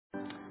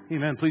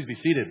Amen. Please be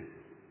seated.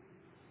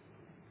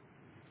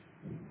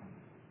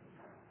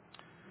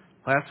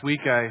 Last week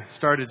I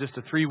started just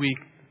a 3-week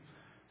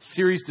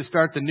series to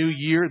start the new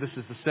year. This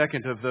is the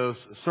second of those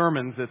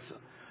sermons. It's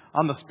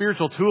on the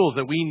spiritual tools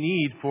that we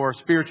need for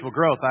spiritual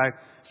growth. I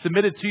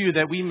submitted to you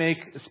that we make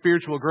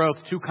spiritual growth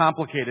too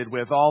complicated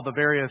with all the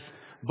various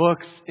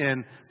books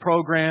and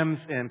programs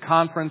and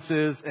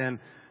conferences and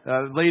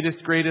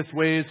latest, greatest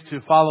ways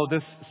to follow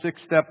this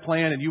 6-step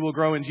plan and you will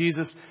grow in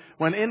Jesus.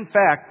 When in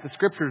fact, the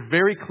Scripture is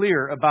very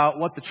clear about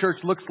what the church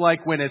looks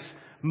like when it's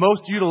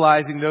most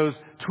utilizing those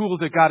tools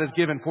that God has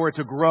given for it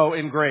to grow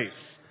in grace.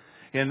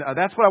 And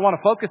that's what I want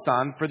to focus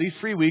on for these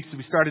 3 weeks as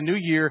we start a new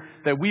year,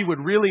 that we would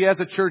really as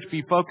a church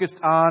be focused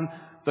on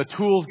the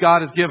tools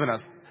God has given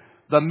us,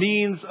 the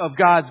means of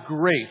God's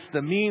grace,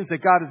 the means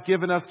that God has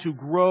given us to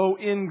grow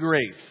in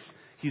grace.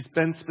 He's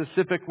been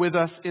specific with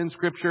us in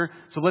Scripture,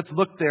 so let's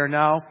look there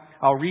now.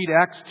 I'll read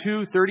Acts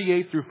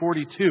 2:38 through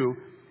 42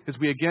 as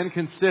we again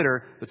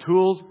consider the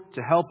tools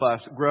to help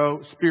us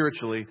grow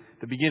spiritually at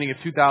the beginning of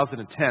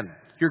 2010.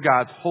 Hear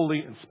God's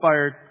holy,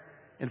 inspired,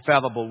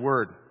 infallible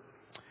word.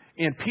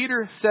 And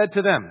Peter said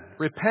to them,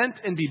 "Repent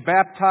and be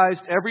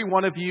baptized, every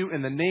one of you,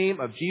 in the name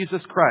of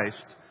Jesus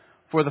Christ,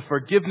 for the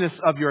forgiveness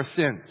of your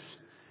sins,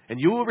 and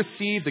you will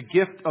receive the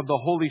gift of the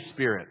Holy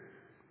Spirit.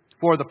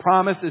 For the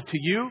promise is to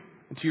you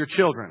and to your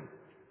children,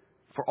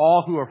 for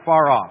all who are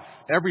far off,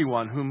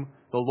 everyone whom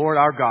the Lord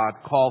our God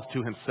calls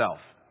to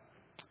himself."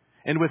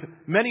 And with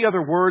many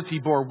other words he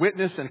bore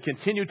witness and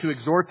continued to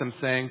exhort them,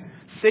 saying,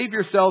 "Save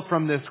yourselves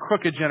from this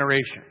crooked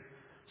generation."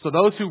 So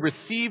those who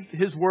received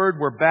his word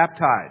were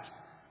baptized.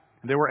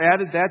 And there were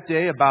added that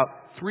day about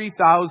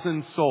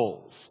 3,000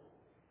 souls.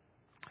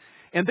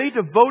 And they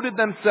devoted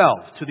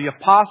themselves to the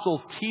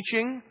apostles'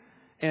 teaching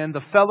and the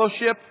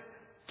fellowship,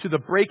 to the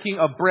breaking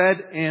of bread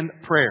and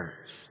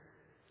prayers.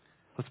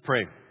 Let's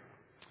pray.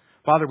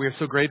 Father, we are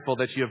so grateful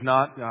that you have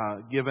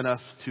not given us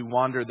to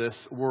wander this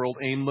world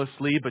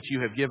aimlessly, but you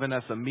have given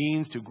us a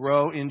means to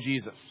grow in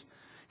Jesus.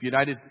 You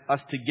united us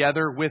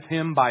together with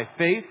him by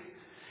faith,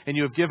 and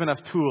you have given us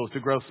tools to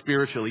grow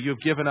spiritually. You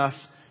have given us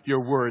your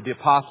word, the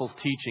apostles'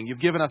 teaching. You've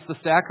given us the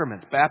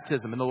sacraments,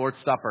 baptism and the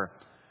Lord's Supper.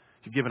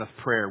 You've given us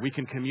prayer. We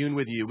can commune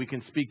with you. We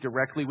can speak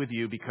directly with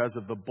you because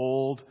of the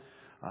bold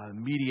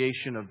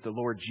mediation of the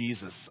Lord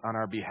Jesus on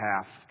our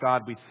behalf.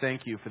 God, we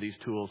thank you for these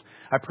tools.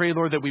 I pray,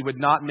 Lord, that we would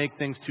not make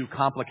things too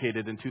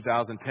complicated in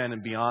 2010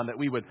 and beyond, that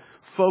we would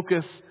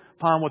focus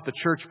upon what the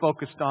church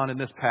focused on in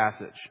this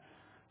passage,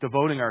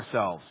 devoting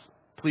ourselves,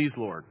 please,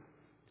 Lord,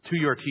 to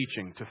your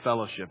teaching, to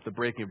fellowship, the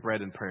breaking of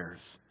bread and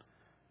prayers.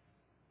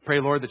 Pray,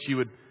 Lord, that you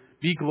would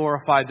be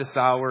glorified this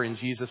hour. In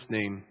Jesus'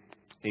 name,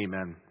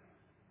 amen.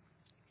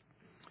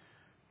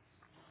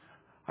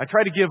 I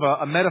try to give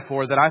a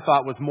metaphor that I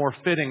thought was more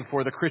fitting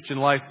for the Christian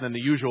life than the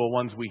usual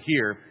ones we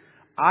hear.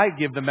 I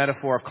give the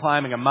metaphor of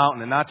climbing a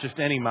mountain, and not just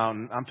any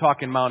mountain. I'm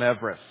talking Mount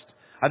Everest.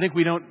 I think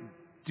we don't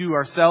do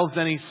ourselves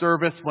any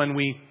service when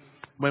we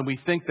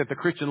think that the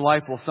Christian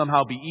life will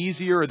somehow be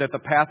easier or that the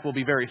path will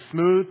be very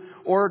smooth.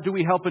 Or do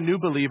we help a new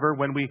believer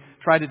when we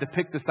try to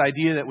depict this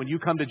idea that when you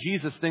come to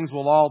Jesus, things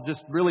will all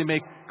just really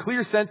make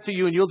clear sense to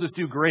you and you'll just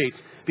do great?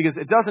 Because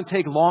it doesn't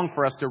take long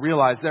for us to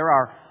realize there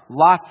are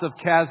lots of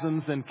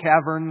chasms and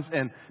caverns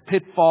and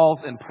pitfalls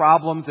and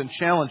problems and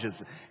challenges.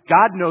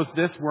 God knows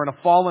this. We're in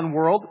a fallen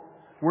world.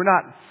 We're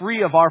not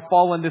free of our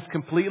fallenness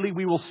completely.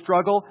 We will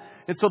struggle.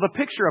 And so the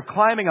picture of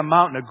climbing a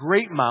mountain, a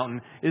great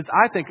mountain, is,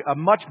 I think, a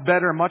much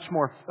better, much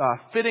more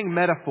fitting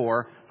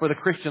metaphor for the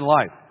Christian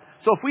life.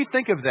 So if we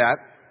think of that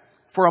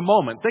for a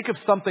moment, think of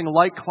something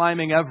like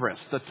climbing Everest,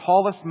 the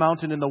tallest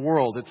mountain in the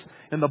world. It's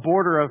in the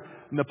border of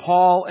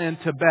Nepal and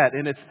Tibet,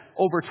 and it's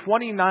over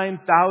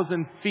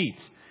 29,000 feet.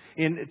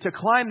 And to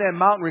climb that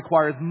mountain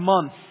requires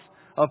months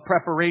of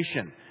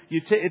preparation.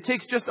 It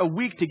takes just a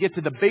week to get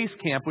to the base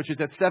camp, which is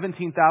at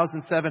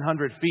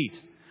 17,700 feet.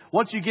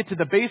 Once you get to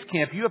the base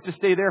camp, you have to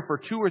stay there for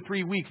 2 or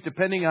 3 weeks,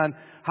 depending on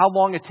how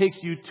long it takes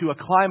you to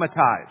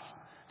acclimatize,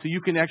 so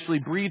you can actually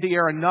breathe the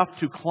air enough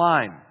to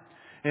climb.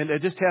 And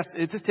it just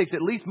takes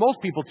at least most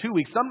people 2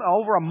 weeks. Some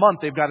over a month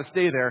they've got to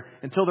stay there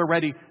until they're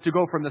ready to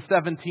go from the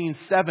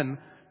 17,700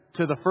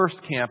 to the first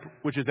camp,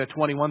 which is at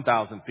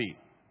 21,000 feet.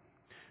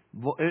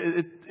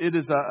 It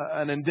is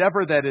an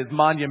endeavor that is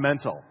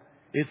monumental.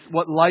 It's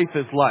what life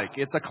is like.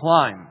 It's a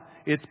climb.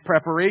 It's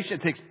preparation.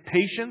 It takes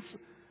patience.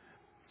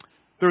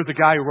 There was a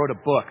guy who wrote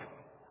a book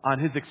on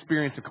his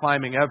experience of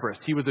climbing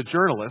Everest. He was a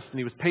journalist, and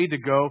he was paid to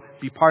go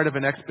be part of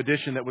an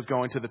expedition that was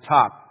going to the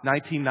top,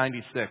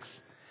 1996.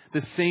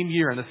 This same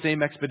year, in the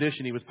same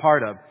expedition he was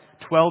part of,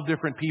 12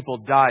 different people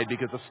died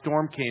because a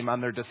storm came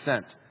on their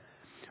descent.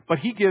 But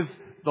he gives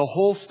the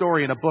whole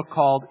story in a book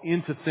called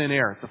Into Thin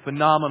Air. It's a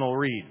phenomenal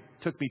read.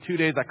 It took me 2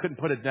 days. I couldn't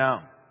put it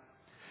down.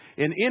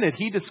 And in it,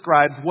 he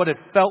describes what it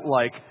felt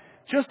like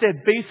just at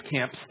base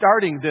camp,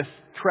 starting this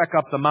trek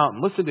up the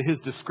mountain. Listen to his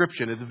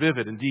description. It's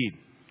vivid indeed.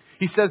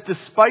 He says,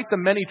 despite the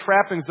many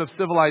trappings of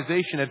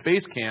civilization at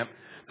base camp,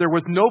 there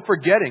was no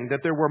forgetting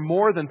that we were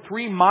more than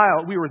 3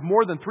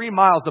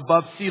 miles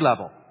above sea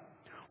level.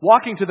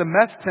 Walking to the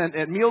mess tent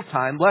at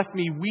mealtime left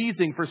me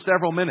wheezing for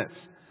several minutes.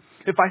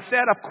 If I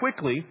sat up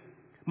quickly,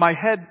 my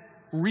head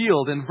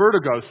reeled and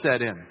vertigo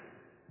set in.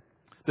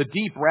 The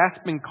deep,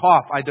 rasping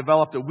cough I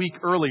developed a week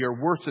earlier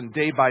worsened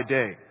day by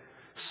day.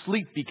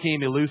 Sleep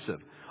became elusive,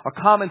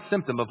 a common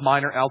symptom of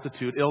minor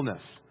altitude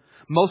illness.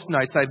 Most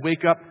nights I'd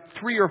wake up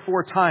 3 or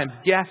 4 times,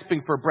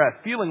 gasping for breath,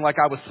 feeling like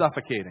I was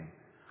suffocating.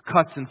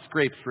 Cuts and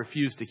scrapes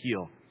refused to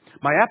heal.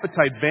 My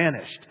appetite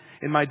vanished,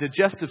 and my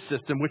digestive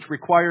system, which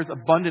requires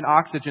abundant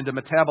oxygen to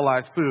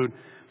metabolize food,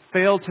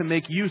 failed to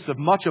make use of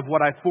much of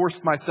what I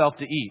forced myself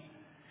to eat.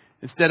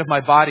 Instead, my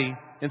body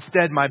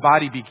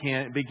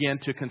began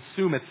to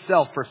consume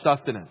itself for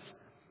sustenance.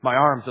 My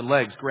arms and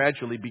legs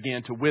gradually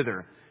began to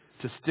wither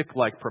to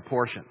stick-like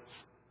proportions.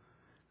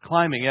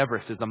 Climbing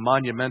Everest is a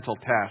monumental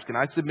task, and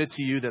I submit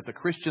to you that the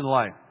Christian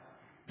life,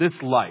 this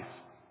life,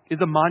 is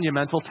a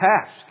monumental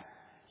task.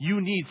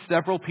 You need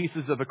several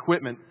pieces of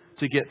equipment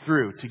to get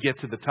through, to get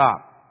to the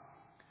top.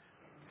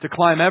 To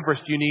climb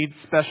Everest, you need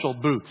special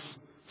boots,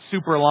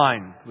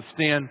 superline,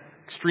 withstand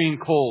extreme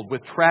cold,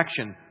 with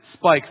traction,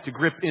 spikes to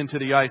grip into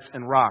the ice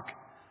and rock,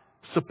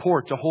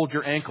 support to hold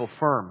your ankle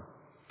firm.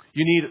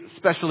 You need a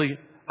specially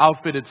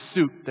outfitted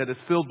suit that is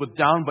filled with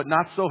down but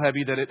not so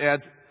heavy that it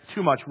adds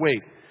too much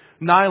weight.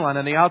 Nylon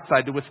on the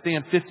outside to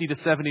withstand 50 to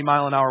 70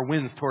 mile an hour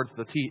winds towards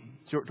the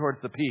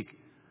peak.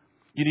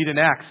 You need an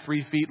axe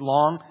 3 feet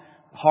long,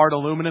 hard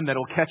aluminum that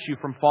will catch you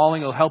from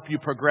falling. It'll help you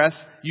progress.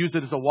 Use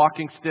it as a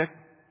walking stick.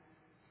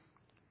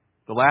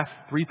 The last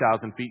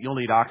 3,000 feet, you'll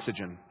need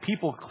oxygen.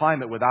 People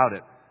climb it without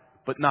it,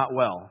 but not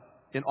well,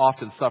 and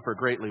often suffer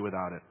greatly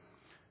without it.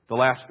 The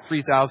last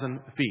 3,000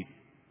 feet,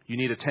 you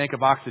need a tank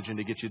of oxygen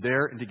to get you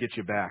there and to get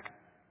you back.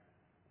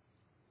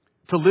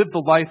 To live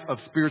the life of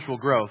spiritual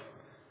growth,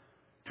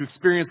 to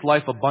experience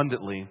life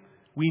abundantly,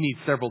 we need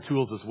several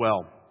tools as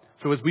well.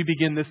 So as we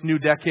begin this new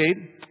decade,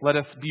 let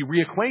us be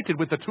reacquainted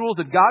with the tools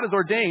that God has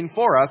ordained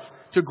for us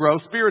to grow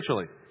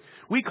spiritually.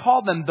 We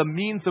call them the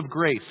means of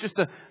grace, just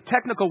a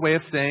technical way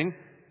of saying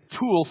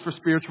tools for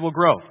spiritual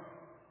growth.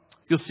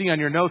 You'll see on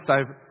your notes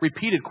I've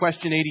repeated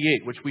question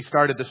 88, which we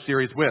started this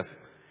series with.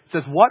 It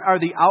says, what are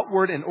the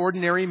outward and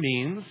ordinary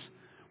means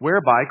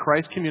whereby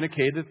Christ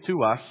communicated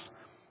to us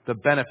the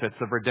benefits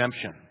of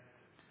redemption?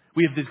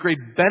 We have these great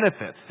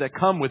benefits that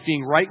come with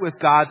being right with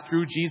God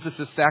through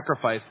Jesus'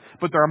 sacrifice.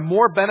 But there are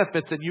more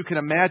benefits that you can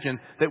imagine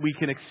that we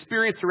can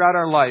experience throughout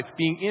our life,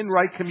 being in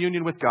right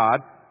communion with God.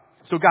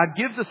 So God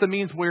gives us a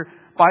means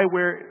by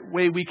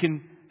way we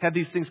can have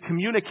these things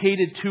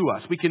communicated to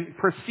us. We can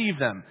perceive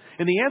them.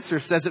 And the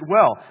answer says it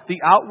well. The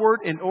outward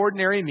and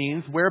ordinary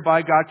means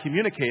whereby God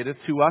communicated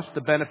to us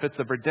the benefits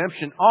of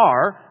redemption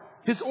are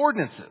His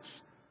ordinances.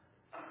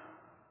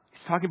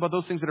 He's talking about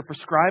those things that are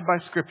prescribed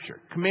by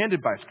Scripture,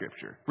 commanded by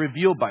Scripture,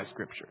 revealed by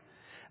Scripture.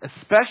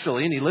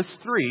 Especially, and he lists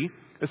 3,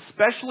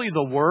 especially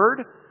the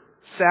Word,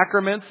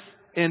 sacraments,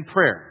 and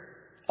prayer,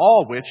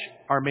 all which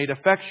are made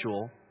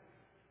effectual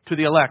to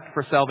the elect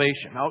for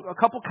salvation. Now, a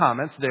couple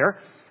comments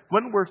there.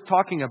 When we're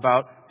talking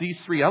about these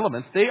 3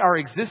 elements, they are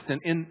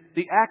existent in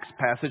the Acts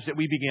passage that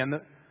we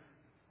began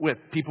with.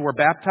 People were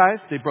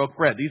baptized, they broke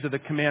bread. These are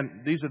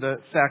the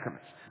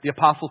sacraments. The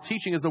apostles'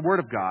 teaching is the Word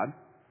of God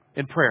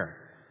and prayer.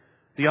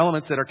 The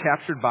elements that are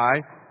captured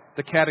by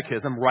the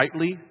Catechism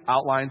rightly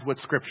outlines what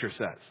Scripture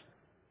says.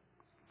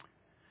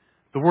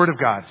 The Word of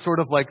God, sort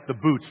of like the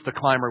boots the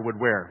climber would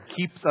wear,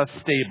 keeps us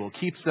stable,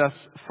 keeps us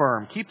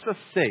firm, keeps us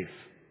safe,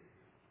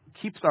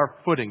 keeps our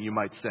footing, you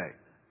might say.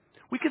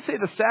 We could say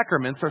the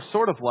sacraments are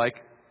sort of like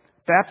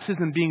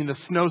baptism being the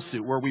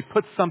snowsuit, where we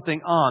put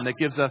something on that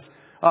gives us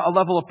a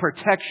level of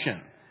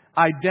protection,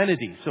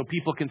 identity, so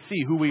people can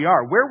see who we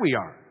are, where we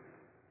are.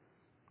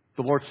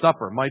 The Lord's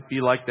Supper might be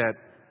like that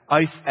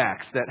ice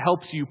axe that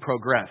helps you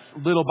progress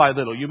little by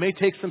little. You may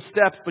take some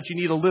steps, but you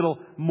need a little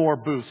more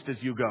boost as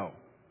you go.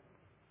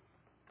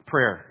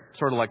 Prayer,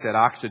 sort of like that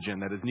oxygen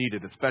that is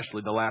needed,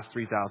 especially the last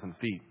 3,000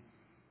 feet.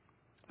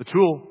 The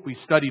tool we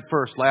studied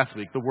first last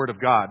week, the Word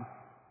of God,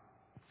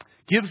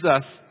 gives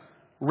us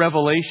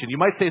revelation. You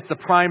might say it's the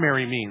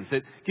primary means.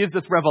 It gives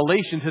us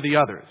revelation to the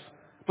others.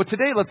 But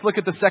today, let's look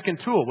at the second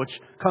tool, which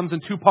comes in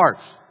 2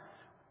 parts.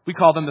 We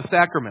call them the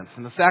sacraments.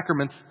 And the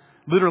sacraments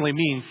literally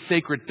means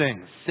sacred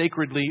things,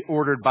 sacredly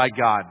ordered by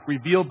God,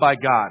 revealed by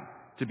God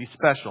to be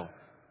special,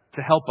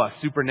 to help us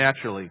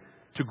supernaturally,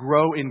 to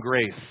grow in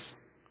grace.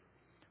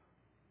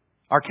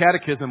 Our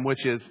catechism,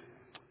 which is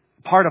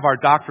part of our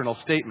doctrinal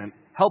statement,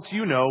 helps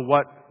you know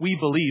what we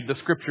believe the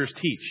Scriptures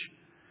teach.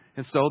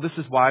 And so this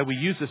is why we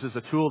use this as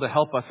a tool to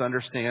help us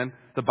understand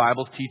the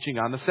Bible's teaching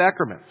on the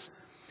sacraments.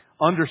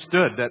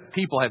 Understood that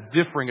people have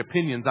differing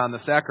opinions on the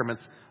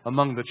sacraments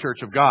among the Church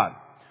of God.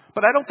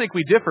 But I don't think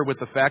we differ with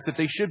the fact that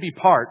they should be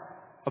part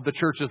of the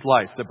Church's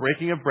life. The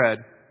breaking of bread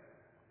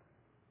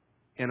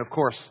and, of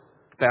course,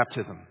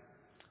 baptism.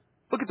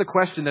 Look at the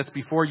question that's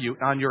before you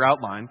on your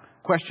outline.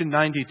 Question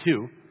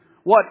 92.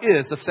 What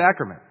is a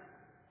sacrament?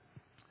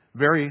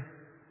 Very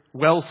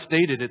well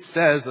stated. It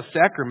says a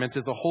sacrament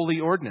is a holy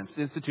ordinance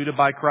instituted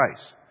by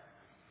Christ,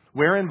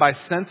 wherein by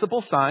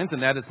sensible signs,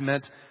 and that is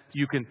meant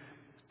you can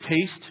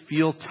taste,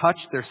 feel, touch.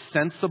 They're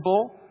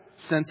sensible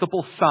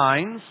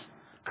signs.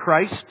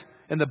 Christ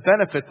and the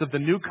benefits of the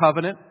new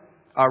covenant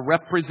are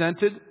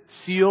represented,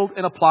 sealed,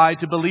 and applied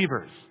to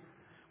believers.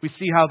 We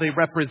see how they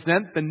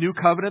represent the new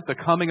covenant, the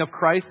coming of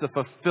Christ, the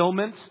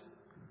fulfillment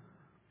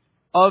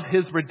of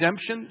His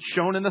redemption,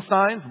 shown in the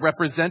signs,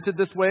 represented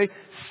this way.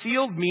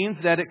 Sealed means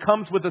that it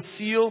comes with a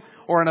seal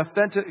or an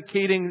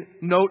authenticating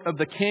note of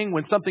the king.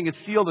 When something is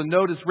sealed, a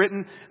note is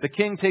written. The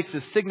king takes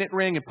his signet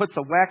ring and puts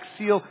a wax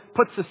seal,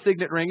 puts the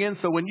signet ring in.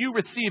 So when you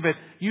receive it,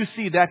 you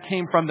see that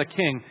came from the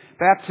king.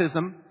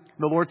 Baptism,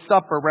 the Lord's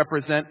Supper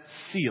represent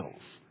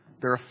seals.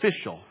 They're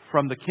official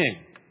from the king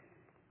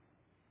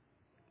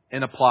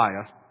and apply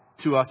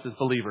to us as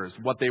believers.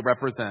 What they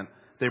represent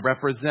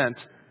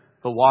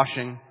the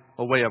washing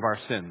away of our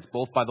sins,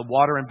 both by the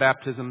water in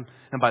baptism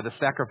and by the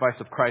sacrifice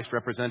of Christ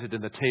represented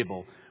in the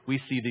table. We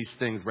see these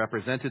things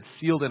represented,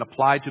 sealed, and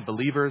applied to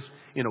believers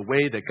in a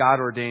way that God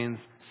ordains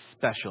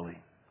specially,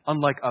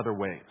 unlike other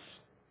ways.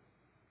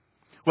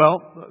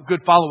 Well, a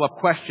good follow-up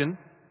question.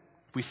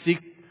 If we seek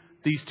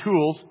these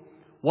tools,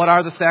 what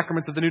are the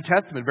sacraments of the New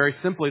Testament? Very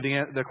simply,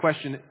 the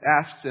question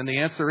asks, and the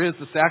answer is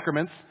the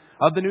sacraments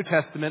of the New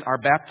Testament are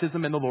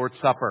baptism and the Lord's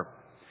Supper.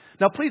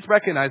 Now, please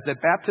recognize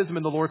that baptism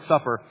and the Lord's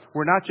Supper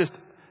were not just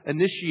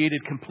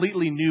initiated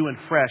completely new and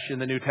fresh in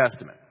the New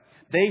Testament.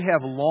 They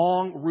have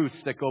long roots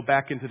that go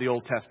back into the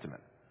Old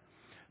Testament.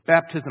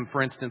 Baptism,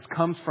 for instance,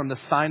 comes from the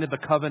sign of the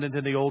covenant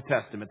in the Old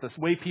Testament. The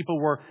way people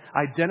were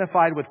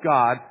identified with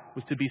God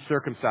was to be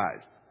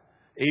circumcised.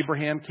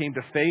 Abraham came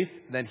to faith,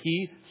 then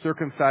he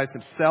circumcised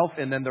himself,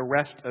 and then the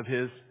rest of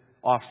his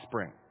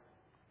offspring.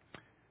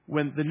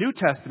 When the New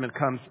Testament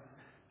comes,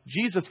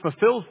 Jesus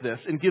fulfills this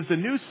and gives a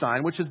new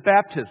sign, which is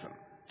baptism,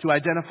 to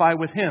identify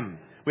with Him.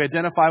 We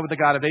identify with the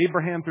God of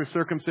Abraham through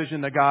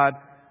circumcision. The God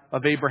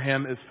of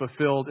Abraham is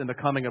fulfilled in the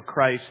coming of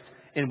Christ,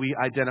 and we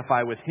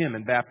identify with Him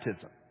in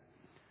baptism.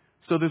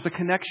 So there's a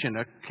connection,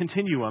 a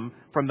continuum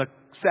from the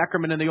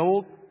sacrament in the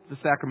Old to the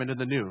sacrament in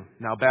the New,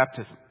 now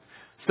baptism.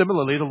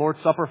 Similarly, the Lord's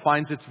Supper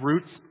finds its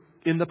roots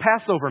in the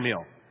Passover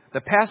meal.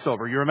 The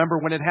Passover, you remember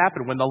when it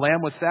happened, when the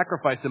lamb was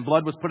sacrificed and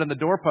blood was put on the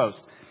doorpost.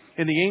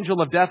 And the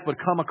angel of death would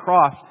come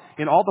across,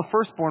 and all the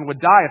firstborn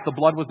would die if the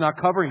blood was not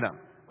covering them.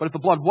 But if the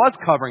blood was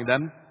covering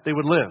them, they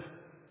would live.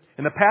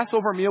 And the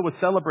Passover meal was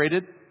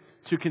celebrated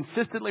to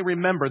consistently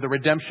remember the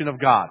redemption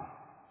of God.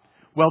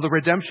 Well, the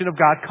redemption of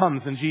God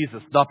comes in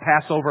Jesus, the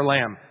Passover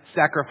lamb,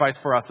 sacrificed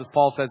for us, as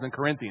Paul says in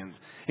Corinthians.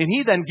 And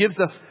He then gives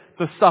us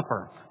the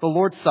supper, the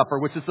Lord's Supper,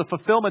 which is the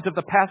fulfillment of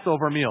the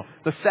Passover meal.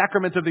 The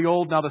sacrament of the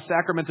old, now the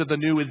sacrament of the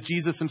new, is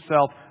Jesus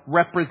Himself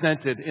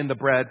represented in the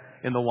bread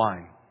and the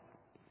wine.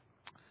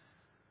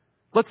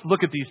 Let's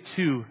look at these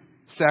two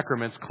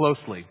sacraments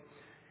closely.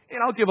 And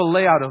I'll give a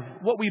layout of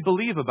what we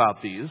believe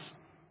about these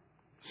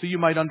so you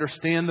might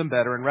understand them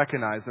better and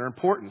recognize their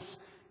importance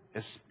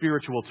as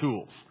spiritual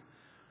tools.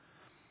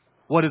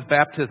 What is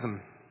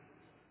baptism?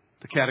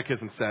 The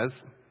Catechism says,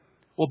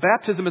 well,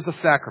 baptism is a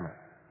sacrament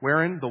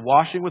wherein the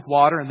washing with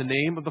water in the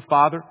name of the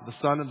Father, the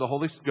Son, and the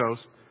Holy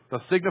Ghost, the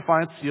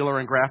signifying seal or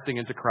engrafting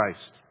into Christ,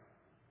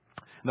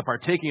 and the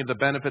partaking of the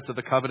benefits of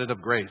the covenant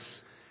of grace,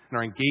 and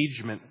our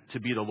engagement to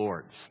be the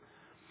Lord's.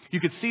 You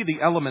can see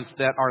the elements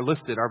that are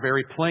listed are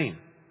very plain.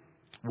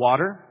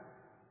 Water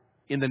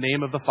in the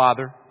name of the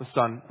Father, the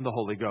Son, and the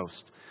Holy Ghost.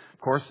 Of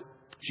course,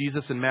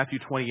 Jesus in Matthew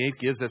 28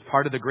 gives, as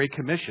part of the Great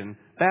Commission,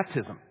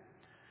 baptism.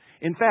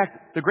 In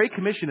fact, the Great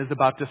Commission is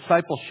about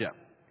discipleship.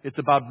 It's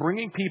about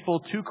bringing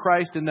people to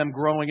Christ and them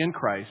growing in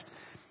Christ.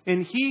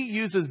 And He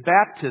uses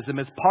baptism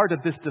as part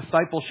of this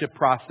discipleship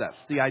process,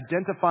 the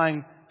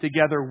identifying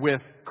together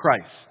with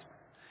Christ.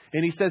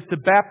 And He says to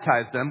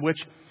baptize them, which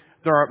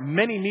there are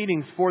many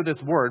meanings for this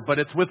word, but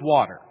it's with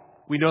water.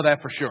 We know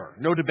that for sure.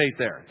 No debate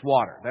there. It's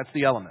water. That's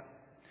the element.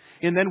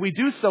 And then we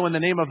do so in the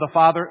name of the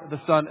Father, the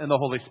Son, and the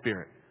Holy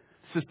Spirit.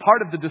 This is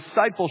part of the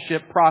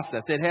discipleship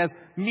process. It has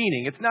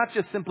meaning. It's not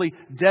just simply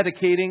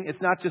dedicating.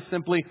 It's not just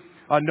simply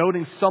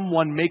noting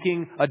someone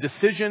making a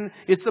decision.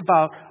 It's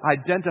about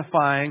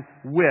identifying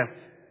with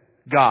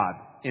God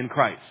in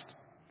Christ.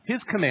 His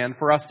command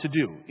for us to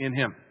do in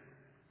Him.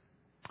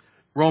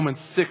 Romans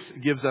 6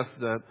 gives us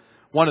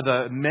one of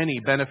the many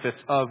benefits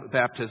of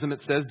baptism. It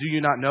says, do you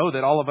not know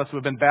that all of us who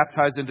have been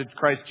baptized into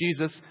Christ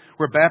Jesus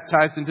were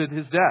baptized into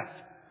His death?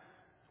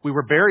 We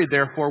were buried,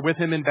 therefore, with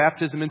Him in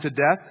baptism into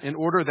death, in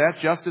order that,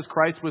 just as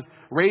Christ was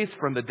raised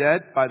from the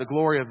dead by the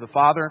glory of the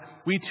Father,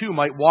 we too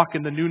might walk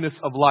in the newness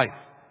of life.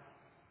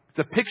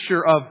 It's a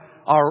picture of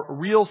our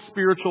real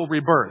spiritual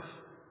rebirth,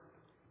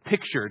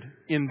 pictured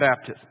in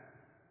baptism.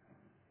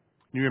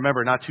 You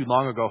remember not too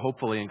long ago,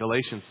 hopefully, in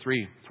Galatians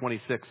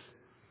 3:26.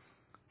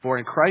 For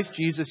in Christ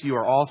Jesus you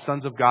are all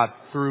sons of God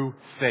through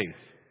faith.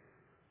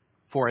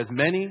 For as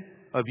many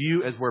of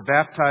you as were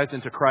baptized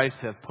into Christ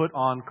have put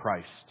on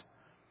Christ.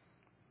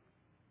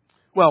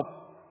 Well,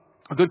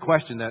 a good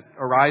question that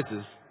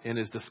arises and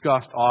is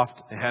discussed oft,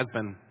 it has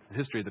been in the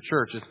history of the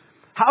church, is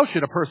how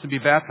should a person be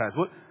baptized?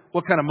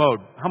 What kind of mode?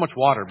 How much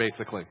water,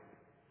 basically?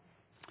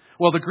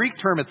 Well, the Greek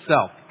term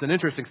itself, it's an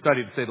interesting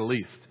study to say the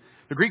least.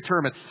 The Greek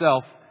term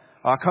itself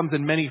comes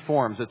in many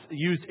forms. It's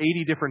used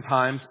 80 different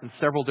times in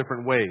several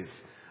different ways.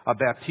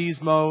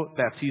 Baptismo,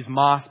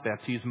 baptismos,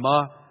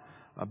 baptisma,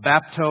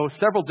 bapto,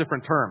 several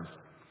different terms.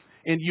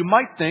 And you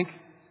might think,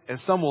 as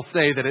some will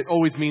say, that it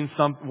always means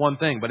one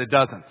thing, but it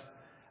doesn't.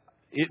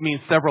 It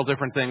means several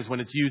different things when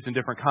it's used in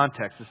different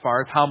contexts as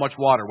far as how much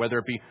water, whether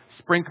it be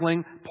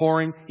sprinkling,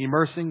 pouring,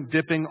 immersing,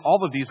 dipping,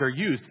 all of these are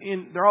used.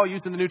 They're all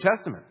used in the New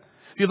Testament.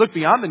 If you look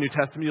beyond the New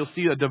Testament, you'll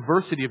see a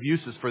diversity of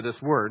uses for this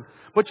word.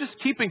 But just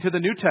keeping to the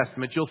New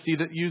Testament, you'll see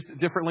that used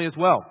differently as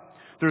well.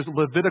 There's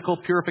Levitical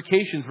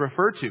purifications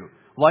referred to.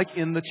 Like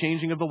in the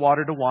changing of the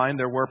water to wine,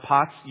 there were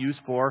pots used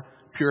for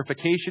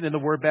purification, and the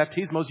word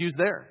baptismo is used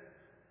there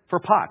for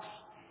pots.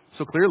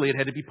 So clearly it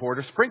had to be poured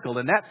or sprinkled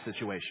in that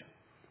situation.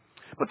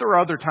 But there are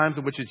other times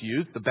in which it's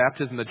used. The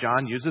baptism that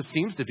John uses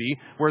seems to be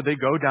where they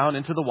go down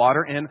into the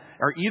water and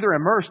are either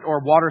immersed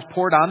or water's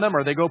poured on them,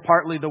 or they go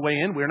partly the way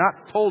in. We're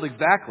not told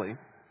exactly.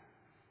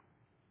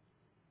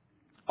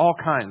 All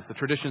kinds. The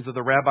traditions of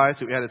the rabbis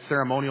who added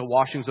ceremonial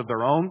washings of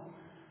their own.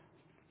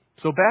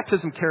 So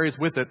baptism carries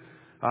with it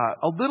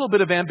a little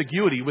bit of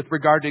ambiguity with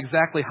regard to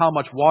exactly how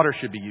much water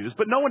should be used.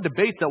 But no one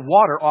debates that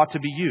water ought to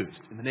be used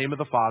in the name of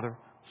the Father,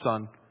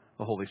 Son,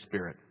 the Holy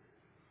Spirit.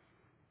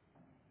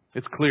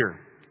 It's clear.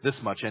 This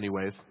much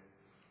anyways.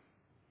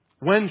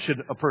 When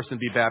should a person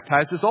be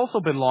baptized has also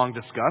been long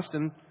discussed,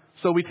 and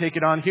so we take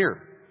it on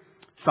here.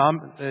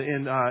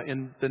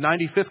 In the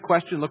 95th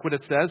question, look what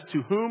it says.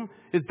 To whom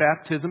is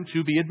baptism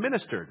to be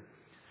administered?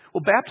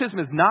 Well, baptism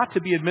is not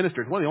to be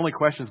administered. One of the only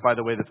questions, by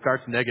the way, that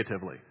starts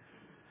negatively.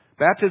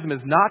 Baptism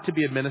is not to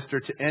be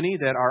administered to any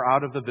that are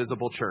out of the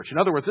visible church. In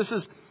other words, this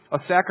is a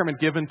sacrament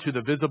given to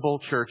the visible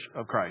church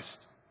of Christ,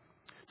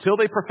 till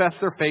they profess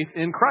their faith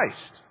in Christ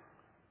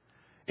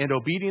and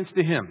obedience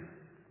to Him.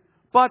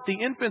 But the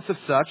infants of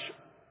such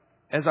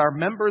as are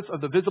members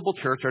of the visible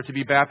church are to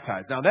be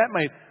baptized. Now that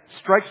might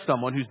strike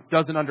someone who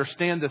doesn't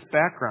understand this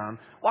background.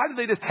 Why do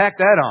they just tack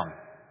that on?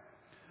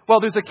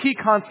 Well, there's a key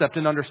concept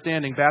in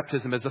understanding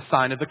baptism as a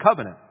sign of the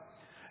covenant.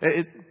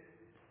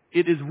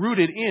 It is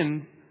rooted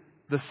in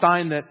the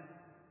sign that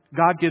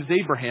God gives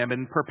Abraham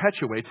and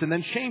perpetuates and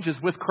then changes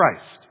with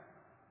Christ.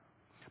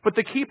 But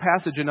the key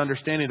passage in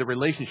understanding the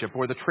relationship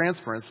or the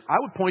transference, I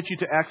would point you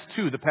to Acts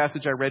 2, the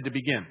passage I read to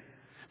begin.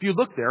 If you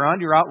look there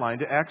on your outline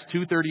to Acts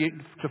 2, 38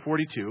 to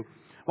 42,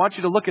 I want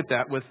you to look at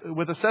that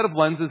with a set of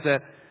lenses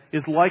that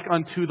is like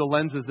unto the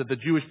lenses that the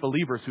Jewish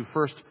believers who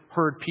first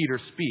heard Peter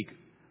speak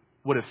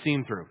would have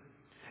seen through.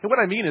 And what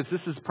I mean is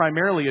this is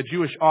primarily a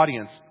Jewish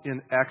audience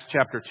in Acts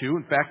chapter 2.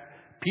 In fact,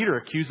 Peter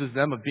accuses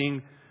them of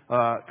being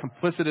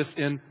complicitous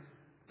in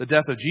the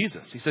death of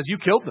Jesus. He says, you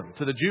killed them,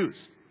 to the Jews.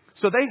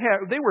 So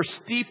they were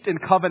steeped in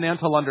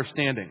covenantal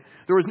understanding.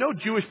 There was no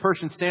Jewish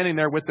person standing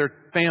there with their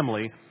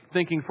family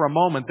thinking for a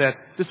moment that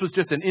this was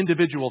just an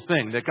individual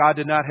thing, that God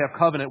did not have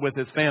covenant with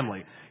His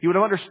family. He would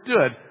have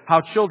understood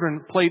how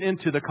children played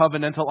into the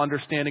covenantal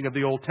understanding of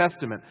the Old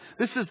Testament.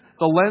 This is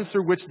the lens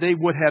through which they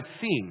would have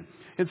seen.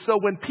 And so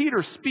when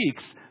Peter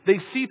speaks, they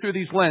see through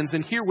these lenses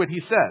and hear what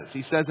he says.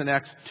 He says in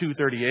Acts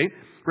 2:38,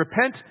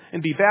 repent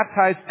and be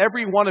baptized,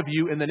 every one of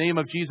you, in the name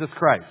of Jesus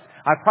Christ.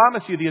 I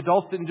promise you, the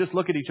adults didn't just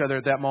look at each other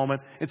at that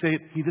moment and say,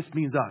 he just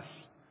means us.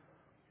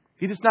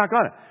 He just not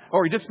got it.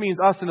 Or he just means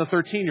us and the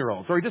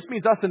 13-year-olds. Or he just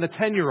means us and the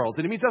 10-year-olds.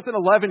 And he means us and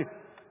 11.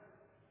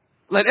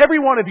 Let every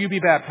one of you be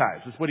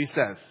baptized, is what he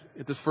says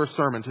at this first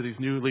sermon to these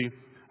newly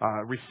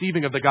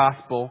receiving of the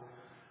gospel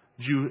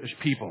Jewish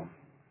people.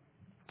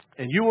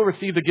 And you will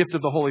receive the gift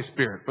of the Holy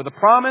Spirit. For the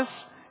promise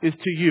is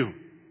to you.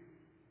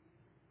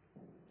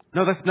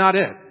 No, that's not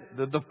it.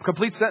 The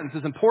complete sentence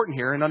is important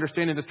here in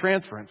understanding this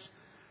transference.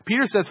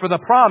 Peter says, for the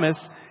promise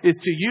is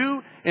to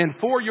you and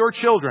for your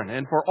children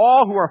and for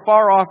all who are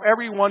far off,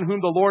 everyone whom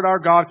the Lord our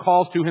God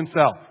calls to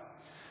Himself.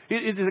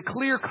 It is a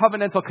clear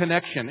covenantal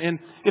connection. And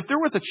if there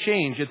was a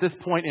change at this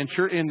point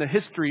in the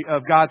history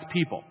of God's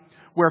people,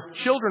 where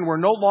children were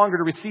no longer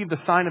to receive the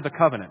sign of the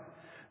covenant,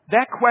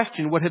 that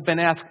question would have been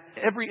asked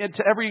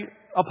to every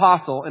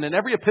apostle, and in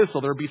every epistle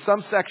there would be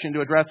some section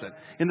to address it.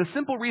 And the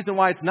simple reason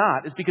why it's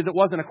not is because it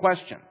wasn't a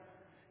question.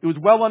 It was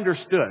well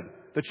understood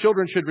that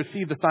children should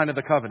receive the sign of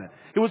the covenant.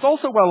 It was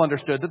also well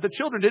understood that the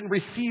children didn't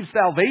receive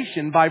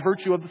salvation by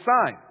virtue of the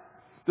sign.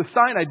 The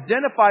sign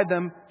identified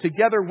them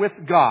together with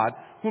God,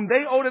 whom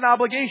they owed an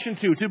obligation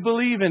to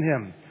believe in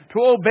Him, to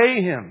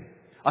obey Him.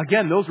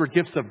 Again, those were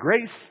gifts of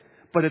grace,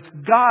 but it's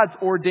God's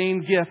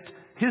ordained gift,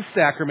 His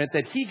sacrament,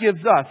 that He gives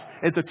us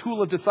as a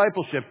tool of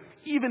discipleship,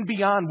 even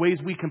beyond ways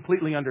we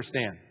completely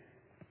understand.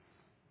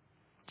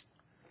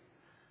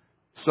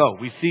 So,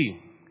 we see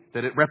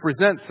that it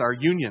represents our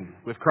union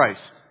with Christ.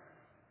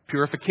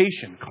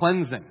 Purification,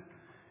 cleansing,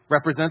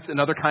 represents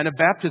another kind of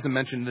baptism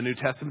mentioned in the New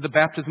Testament, the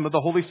baptism of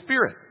the Holy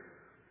Spirit.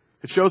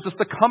 It shows us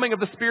the coming of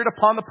the Spirit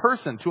upon the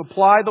person to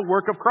apply the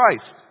work of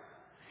Christ.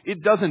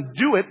 It doesn't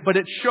do it, but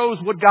it shows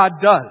what God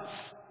does.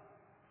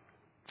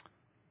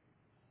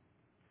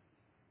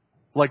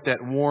 Like that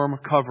warm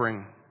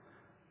covering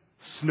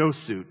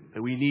snowsuit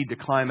that we need to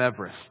climb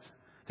Everest,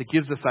 that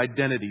gives us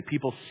identity.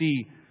 People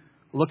see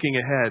looking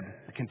ahead,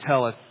 it can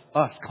tell us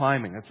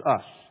climbing, it's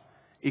us.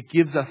 It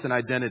gives us an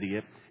identity.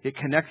 It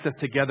connects us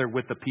together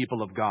with the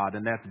people of God,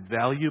 and that's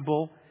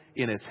valuable,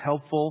 and it's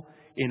helpful,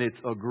 and it's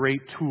a great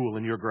tool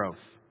in your growth.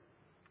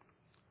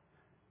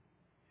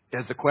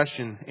 As the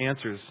question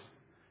answers,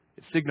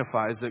 it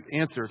signifies, the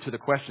answer to the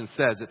question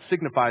says, it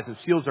signifies and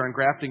seals our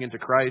engrafting into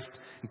Christ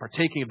and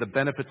partaking of the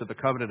benefits of the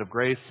covenant of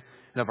grace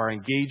and of our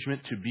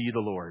engagement to be the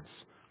Lord's.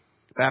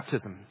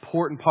 Baptism,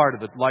 important part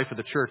of the life of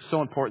the church,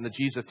 so important that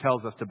Jesus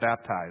tells us to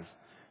baptize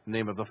in the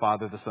name of the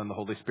Father, the Son, and the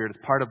Holy Spirit.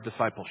 It's part of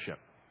discipleship.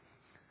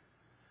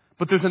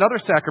 But there's another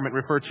sacrament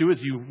referred to, as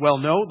you well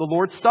know, the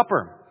Lord's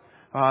Supper.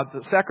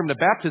 The sacrament of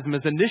baptism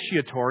is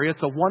initiatory. It's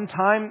a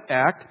one-time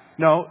act.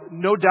 No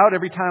doubt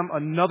every time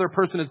another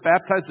person is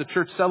baptized, the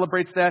church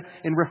celebrates that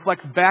and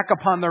reflects back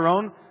upon their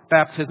own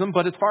baptism.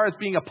 But as far as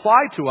being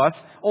applied to us,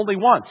 only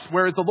once.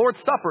 Whereas the Lord's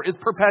Supper is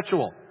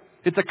perpetual.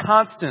 It's a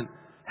constant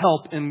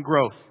help in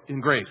growth, in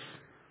grace.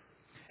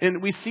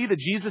 And we see that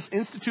Jesus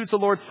institutes the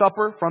Lord's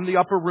Supper from the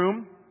upper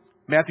room.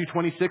 Matthew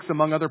 26,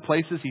 among other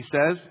places, he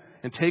says,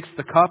 and takes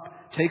the cup,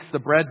 takes the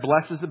bread,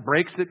 blesses it,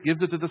 breaks it,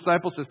 gives it to the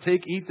disciples, says,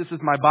 "Take, eat, this is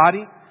my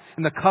body."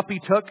 And the cup he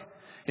took,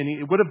 and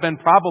it would have been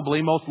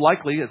probably, most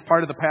likely, as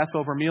part of the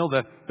Passover meal,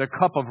 the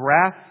cup of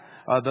wrath,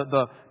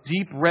 the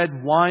deep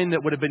red wine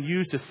that would have been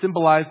used to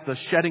symbolize the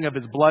shedding of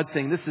his blood,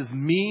 saying, "This is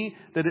me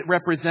that it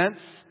represents.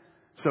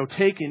 So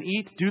take and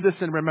eat, do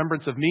this in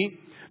remembrance of me."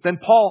 Then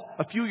Paul,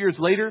 a few years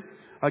later,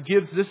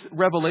 gives this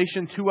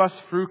revelation to us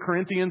through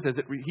Corinthians as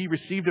he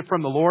received it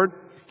from the Lord.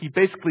 He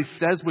basically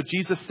says what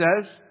Jesus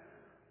says.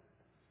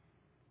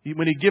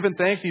 When he'd given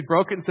thanks, he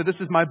broke it and said, "This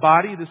is my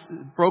body, this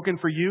is broken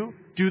for you.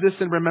 Do this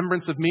in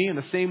remembrance of me." In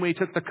the same way he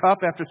took the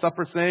cup after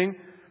supper, saying,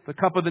 "The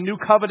cup of the new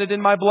covenant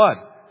in my blood."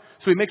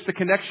 So he makes the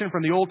connection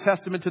from the Old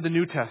Testament to the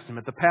New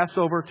Testament, the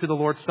Passover to the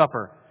Lord's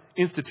Supper,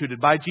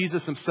 instituted by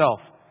Jesus himself,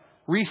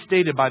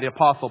 restated by the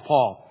Apostle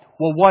Paul.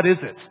 Well, what is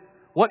it?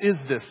 What is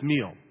this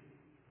meal?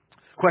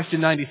 Question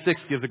 96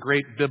 gives a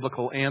great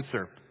biblical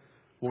answer.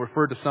 We'll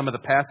refer to some of the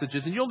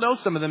passages, and you'll know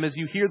some of them as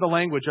you hear the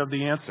language of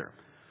the answer.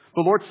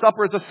 The Lord's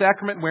Supper is a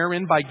sacrament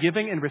wherein, by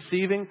giving and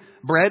receiving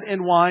bread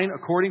and wine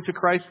according to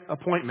Christ's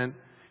appointment,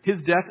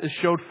 his death is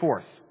showed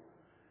forth.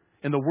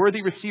 And the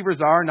worthy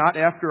receivers are, not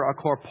after a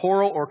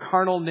corporal or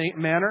carnal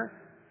manner,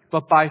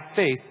 but by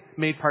faith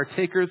made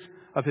partakers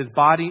of his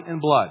body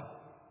and blood,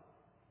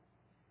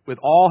 with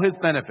all his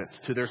benefits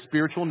to their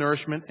spiritual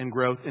nourishment and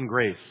growth in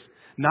grace.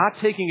 Not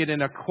taking it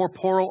in a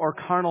corporal or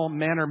carnal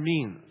manner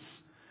means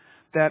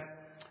that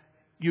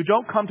you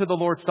don't come to the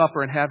Lord's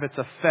Supper and have its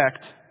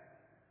effect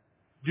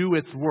do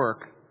its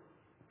work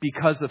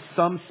because of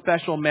some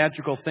special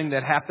magical thing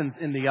that happens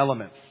in the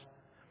elements.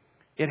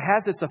 It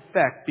has its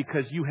effect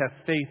because you have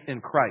faith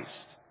in Christ.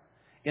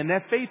 And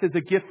that faith is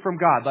a gift from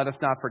God, let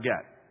us not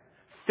forget.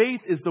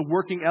 Faith is the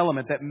working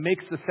element that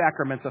makes the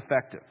sacraments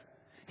effective.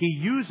 He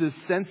uses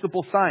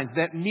sensible signs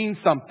that mean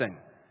something.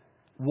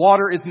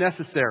 Water is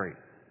necessary.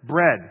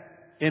 Bread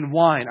and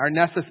wine are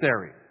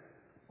necessary.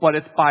 But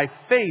it's by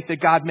faith that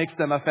God makes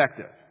them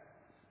effective.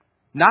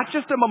 Not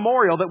just a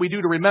memorial that we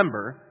do to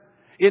remember.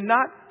 It's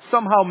not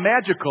somehow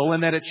magical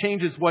in that it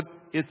changes what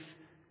its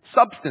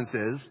substance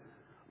is,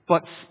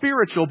 but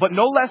spiritual, but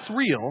no less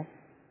real,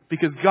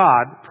 because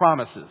God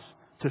promises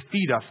to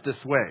feed us this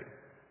way.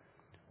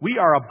 We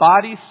are a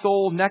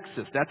body-soul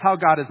nexus. That's how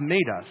God has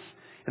made us.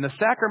 And the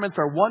sacraments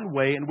are one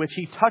way in which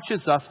he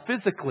touches us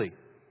physically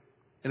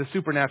in a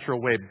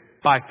supernatural way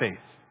by faith.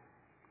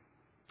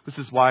 This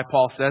is why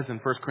Paul says in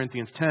 1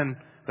 Corinthians 10,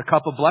 the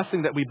cup of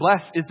blessing that we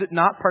bless, is it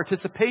not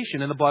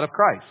participation in the blood of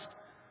Christ?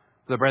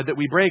 The bread that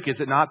we break, is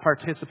it not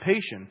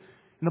participation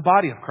in the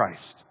body of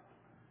Christ?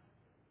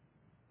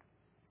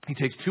 He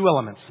takes two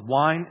elements,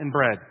 wine and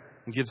bread,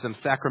 and gives them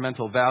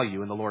sacramental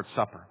value in the Lord's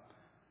Supper.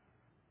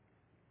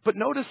 But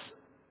notice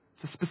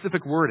the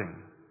specific wording.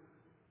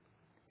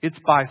 It's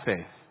by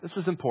faith. This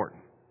is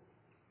important.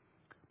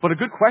 But a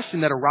good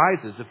question that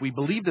arises if we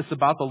believe this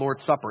about the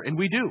Lord's Supper, and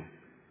we do.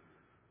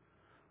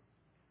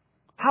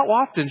 How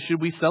often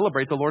should we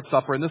celebrate the Lord's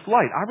Supper in this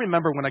light? I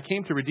remember when I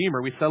came to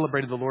Redeemer, we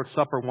celebrated the Lord's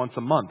Supper once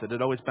a month. It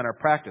had always been our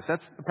practice.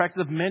 That's the practice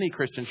of many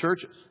Christian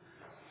churches.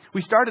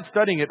 We started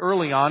studying it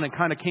early on and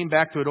kind of came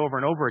back to it over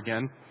and over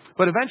again,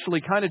 but eventually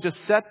kind of just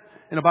set,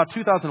 in about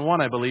 2001,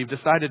 I believe,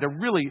 decided to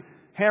really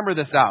hammer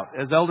this out.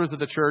 As elders of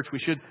the church, we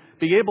should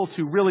be able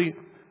to really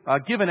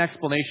give an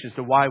explanation as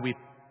to why we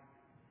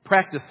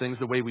practice things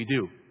the way we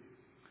do.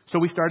 So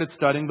we started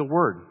studying the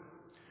Word.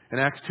 And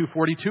Acts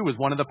 2:42 was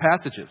one of the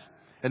passages.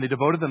 And they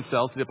devoted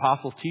themselves to the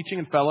apostles' teaching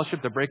and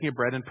fellowship, the breaking of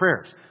bread and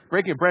prayers.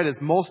 Breaking of bread is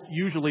most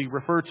usually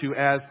referred to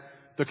as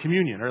the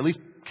communion, or at least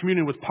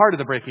communion was part of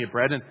the breaking of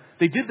bread. And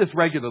they did this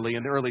regularly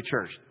in the early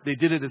church. They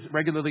did it as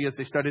regularly as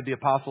they studied the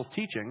apostles'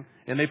 teaching,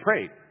 and they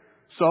prayed.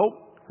 So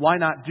why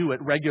not do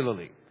it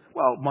regularly?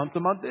 Well, once a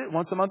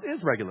month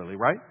is regularly,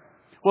 right?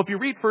 Well, if you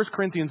read 1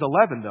 Corinthians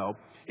 11, though,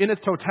 in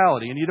its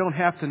totality, and you don't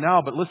have to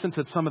now, but listen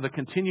to some of the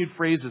continued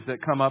phrases that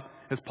come up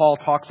as Paul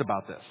talks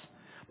about this.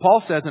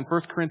 Paul says in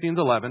 1 Corinthians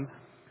 11,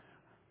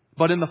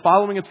 But in the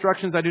following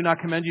instructions I do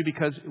not commend you,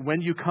 because when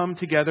you come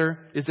together,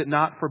 is it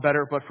not for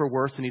better but for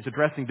worse? And he's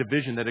addressing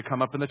division that had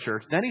come up in the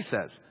church. Then he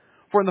says,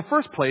 for in the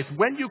first place,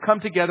 when you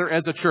come together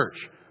as a church.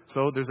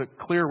 So there's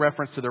a clear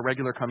reference to the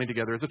regular coming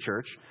together as a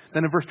church.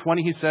 Then in verse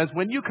 20 he says,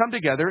 when you come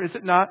together, is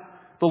it not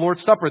the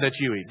Lord's Supper that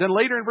you eat? Then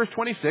later in verse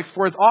 26,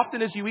 for as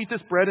often as you eat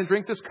this bread and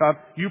drink this cup,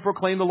 you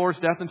proclaim the Lord's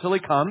death until he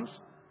comes.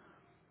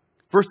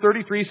 Verse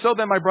 33, so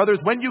then, my brothers,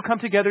 when you come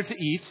together to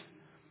eat,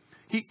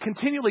 he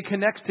continually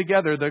connects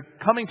together the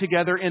coming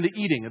together and the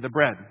eating of the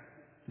bread,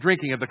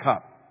 drinking of the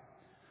cup.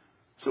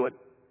 So it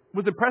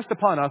was impressed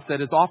upon us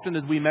that as often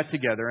as we met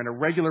together on a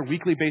regular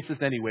weekly basis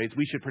anyways,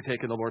 we should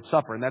partake in the Lord's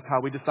Supper. And that's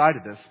how we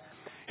decided this.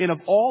 And of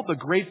all the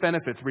great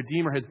benefits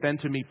Redeemer has been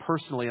to me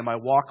personally in my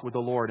walk with the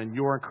Lord, and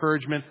your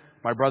encouragement,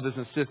 my brothers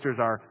and sisters,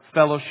 our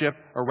fellowship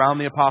around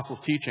the Apostles'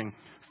 teaching,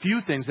 few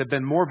things have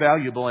been more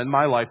valuable in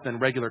my life than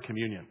regular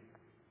communion.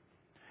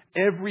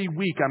 Every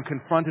week I'm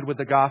confronted with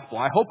the gospel.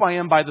 I hope I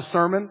am by the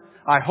sermon.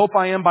 I hope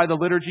I am by the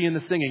liturgy and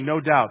the singing, no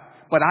doubt.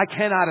 But I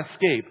cannot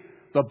escape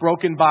the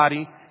broken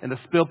body and the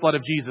spilled blood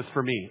of Jesus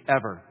for me,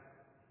 ever.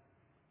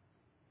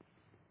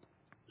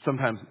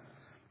 Sometimes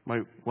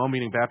my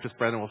well-meaning Baptist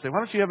brethren will say, why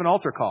don't you have an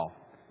altar call?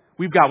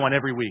 We've got one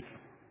every week.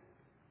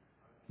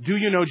 Do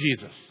you know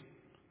Jesus?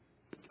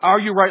 Are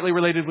you rightly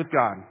related with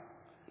God?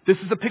 This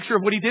is a picture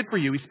of what he did for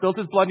you. He spilled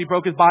his blood and he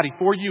broke his body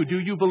for you. Do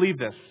you believe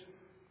this?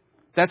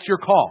 That's your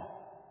call.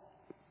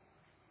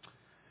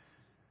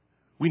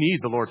 We need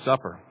the Lord's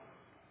Supper.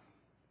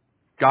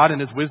 God in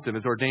his wisdom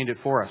has ordained it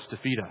for us to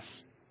feed us.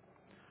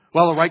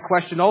 Well, the right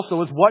question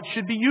also is, what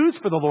should be used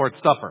for the Lord's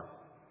Supper?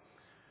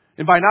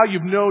 And by now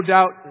you've no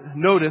doubt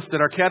noticed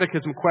that our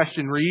catechism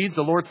question reads,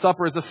 the Lord's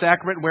Supper is a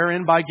sacrament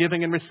wherein by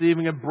giving and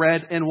receiving of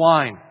bread and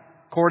wine,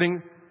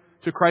 according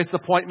to Christ's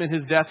appointment,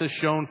 his death is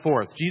shown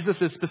forth. Jesus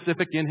is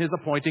specific in his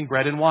appointing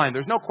bread and wine.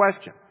 There's no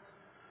question.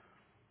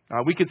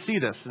 We could see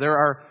this. There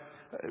are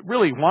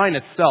really wine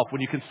itself,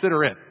 when you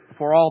consider it,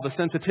 for all the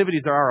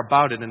sensitivities there are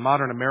about it in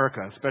modern America,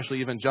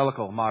 especially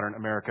evangelical modern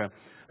America,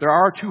 there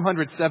are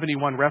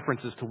 271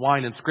 references to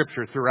wine in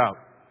Scripture throughout.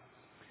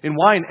 And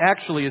wine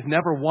actually is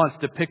never once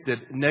depicted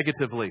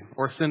negatively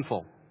or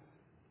sinful.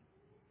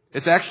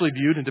 It's actually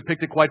viewed and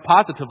depicted quite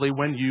positively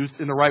when used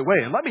in the right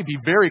way. And let me be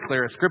very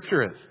clear, as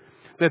Scripture is,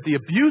 that the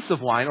abuse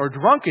of wine or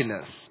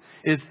drunkenness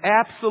is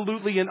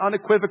absolutely and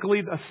unequivocally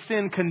a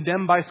sin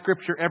condemned by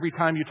Scripture every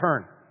time you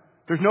turn.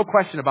 There's no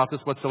question about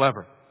this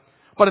whatsoever.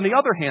 But on the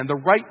other hand, the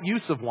right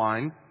use of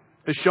wine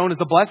is shown as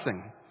a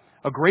blessing.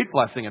 A great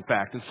blessing, in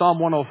fact. In Psalm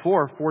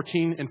 104,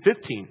 14 and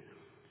 15,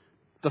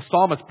 the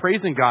psalmist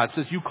praising God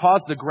says, you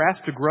cause the grass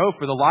to grow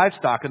for the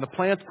livestock and the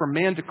plants for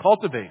man to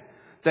cultivate,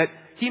 that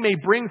he may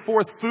bring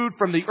forth food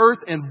from the earth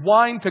and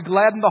wine to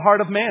gladden the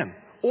heart of man,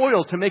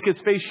 oil to make his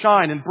face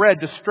shine and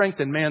bread to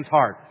strengthen man's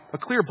heart. A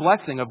clear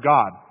blessing of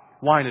God,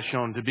 wine is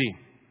shown to be.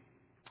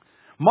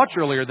 Much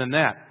earlier than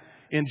that,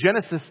 in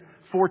Genesis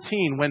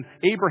 14, when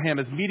Abraham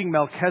is meeting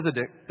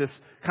Melchizedek, this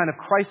kind of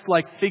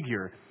Christ-like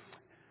figure,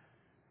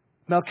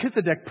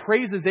 Melchizedek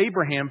praises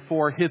Abraham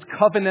for his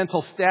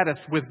covenantal status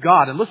with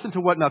God. And listen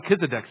to what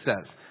Melchizedek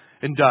says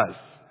and does.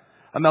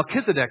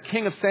 Melchizedek,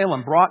 king of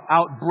Salem, brought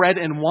out bread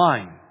and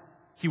wine.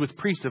 He was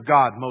priest of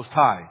God Most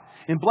High.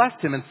 And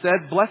blessed him and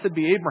said, blessed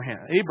be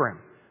Abram,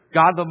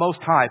 God the Most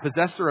High,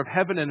 possessor of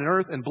heaven and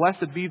earth, and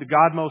blessed be the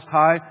God Most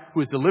High,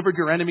 who has delivered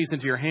your enemies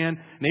into your hand.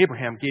 And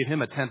Abraham gave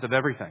him a tenth of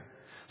everything.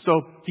 So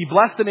he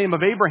blessed the name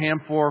of Abraham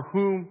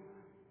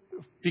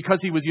because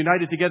he was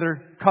united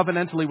together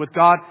covenantally with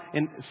God.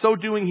 In so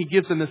doing, he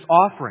gives him this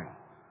offering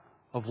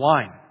of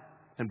wine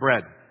and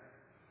bread.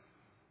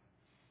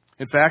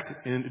 In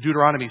fact, in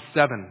Deuteronomy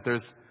 7,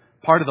 there's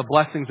part of the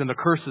blessings and the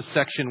curses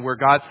section where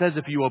God says,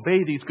 if you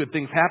obey, these good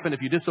things happen.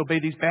 If you disobey,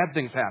 these bad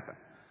things happen.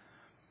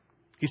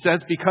 He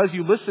says, because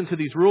you listen to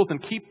these rules and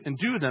keep and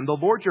do them, the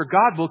Lord your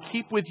God will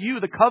keep with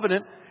you the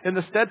covenant and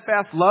the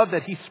steadfast love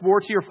that he swore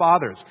to your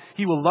fathers.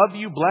 He will love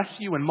you, bless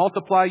you, and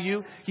multiply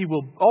you. He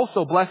will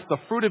also bless the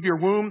fruit of your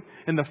womb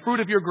and the fruit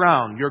of your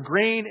ground, your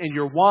grain and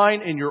your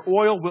wine and your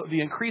oil,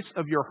 the increase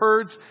of your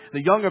herds,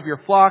 the young of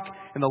your flock,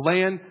 and the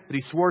land that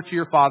he swore to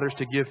your fathers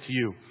to give to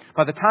you.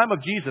 By the time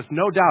of Jesus,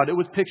 no doubt it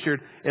was pictured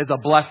as a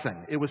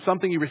blessing. It was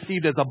something he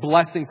received as a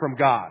blessing from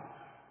God,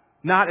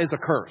 not as a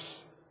curse.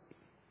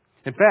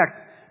 In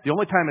fact, the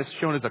only time it's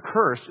shown as a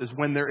curse is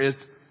when there is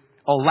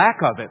a lack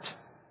of it.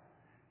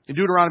 In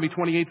Deuteronomy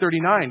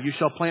 28:39, you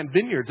shall plant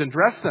vineyards and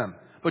dress them,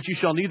 but you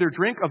shall neither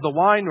drink of the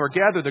wine nor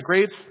gather the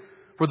grapes,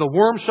 for the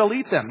worm shall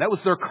eat them. That was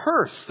their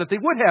curse, that they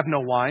would have no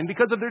wine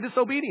because of their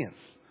disobedience.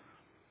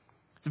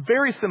 It's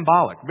very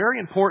symbolic, very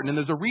important, and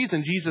there's a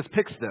reason Jesus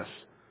picks this,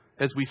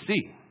 as we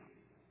see.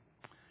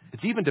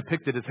 It's even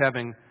depicted as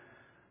having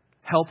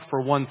health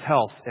for one's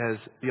health, as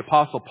the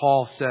Apostle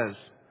Paul says,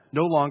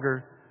 no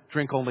longer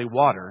drink only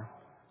water,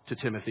 to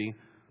Timothy,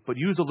 but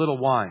use a little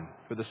wine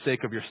for the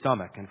sake of your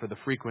stomach and for the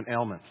frequent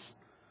ailments.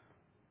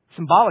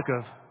 Symbolic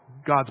of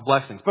God's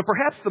blessings. But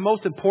perhaps the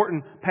most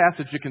important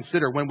passage to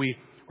consider when we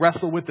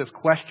wrestle with this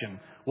question,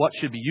 what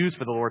should be used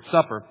for the Lord's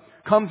Supper,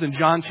 comes in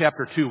John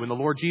chapter 2 when the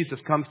Lord Jesus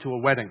comes to a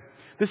wedding.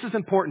 this is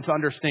important to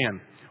understand.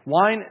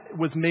 Wine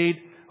was made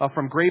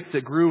from grapes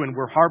that grew and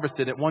were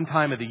harvested at one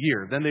time of the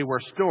year. Then they were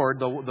stored.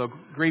 The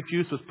grape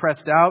juice was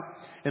pressed out,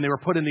 and they were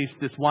put in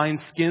this wine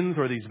skins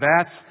or these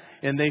vats,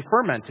 and they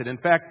fermented. In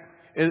fact,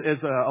 as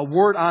a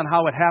word on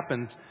how it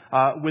happens,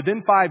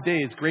 within 5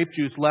 days, grape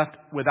juice left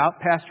without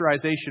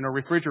pasteurization or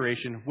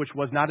refrigeration, which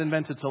was not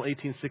invented until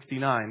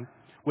 1869.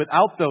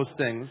 Without those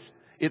things,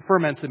 it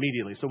ferments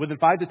immediately. So within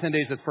 5 to 10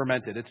 days, it's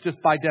fermented. It's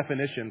just by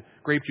definition,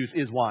 grape juice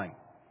is wine.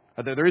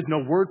 There is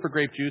no word for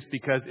grape juice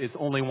because it's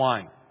only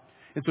wine.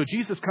 And so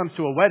Jesus comes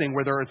to a wedding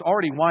where there is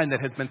already wine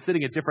that has been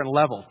sitting at different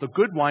levels. The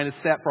good wine is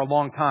sat for a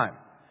long time.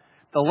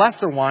 The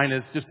lesser wine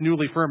is just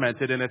newly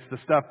fermented, and it's the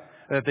stuff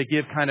that they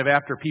give kind of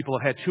after people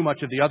have had too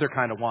much of the other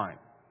kind of wine.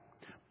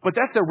 But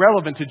that's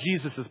irrelevant to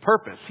Jesus'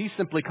 purpose. He's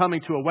simply coming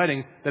to a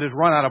wedding that has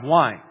run out of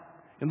wine.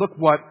 And look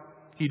what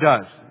he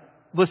does.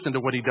 Listen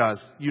to what he does.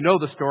 You know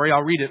the story.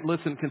 I'll read it.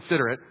 Listen,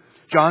 consider it.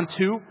 John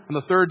 2, on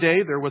the third day,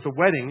 there was a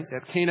wedding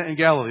at Cana in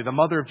Galilee. The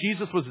mother of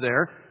Jesus was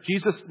there.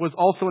 Jesus was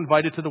also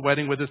invited to the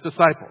wedding with his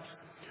disciples.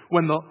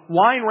 When the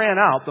wine ran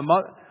out,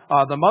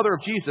 the mother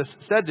of Jesus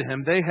said to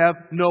him, "They have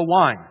no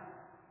wine."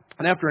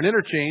 And after an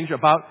interchange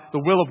about the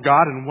will of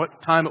God and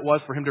what time it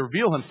was for him to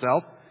reveal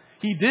himself,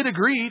 he did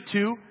agree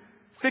to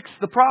fix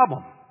the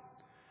problem.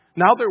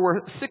 Now there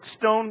were 6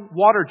 stone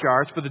water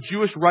jars for the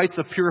Jewish rites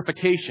of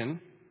purification,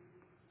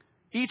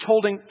 each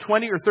holding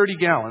 20 or 30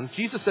 gallons.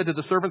 Jesus said to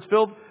the servants,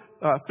 fill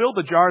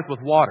the jars with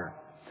water.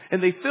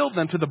 And they filled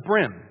them to the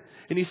brim.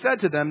 And he said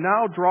to them,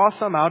 "Now draw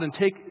some out and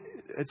take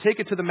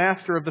it to the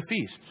master of the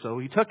feast." So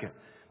he took it.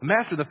 The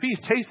master of the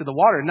feast tasted the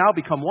water and now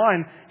become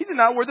wine. He did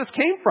not know where this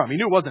came from. He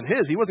knew it wasn't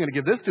his. He wasn't going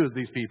to give this to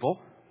these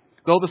people,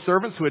 though the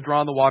servants who had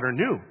drawn the water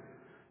knew.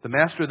 The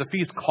master of the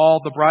feast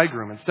called the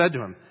bridegroom and said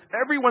to him,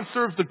 "Everyone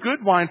serves the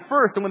good wine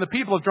first, and when the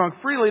people have drunk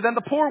freely, then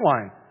the poor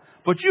wine.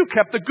 But you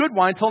kept the good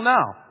wine till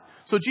now."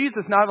 So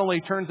Jesus not only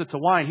turns it to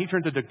wine, he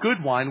turns it to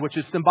good wine, which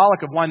is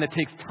symbolic of wine that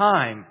takes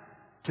time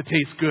to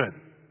taste good.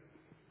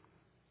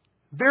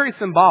 Very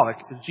symbolic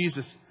as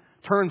Jesus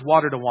turns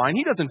water to wine.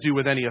 He doesn't do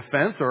with any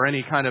offense or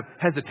any kind of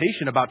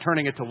hesitation about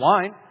turning it to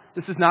wine.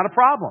 This is not a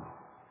problem.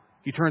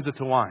 He turns it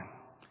to wine.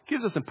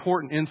 Gives us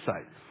important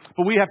insight.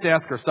 But we have to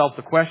ask ourselves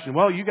the question,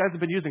 well, you guys have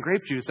been using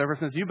grape juice ever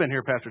since you've been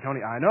here, Pastor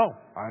Tony. I know.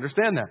 I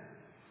understand that.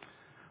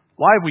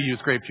 Why have we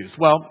used grape juice?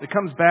 Well, it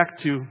goes back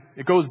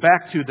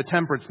to the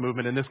temperance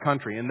movement in this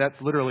country, and that's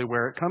literally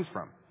where it comes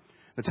from.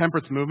 The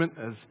temperance movement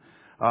is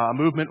a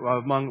movement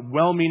among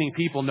well-meaning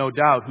people, no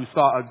doubt, who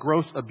saw a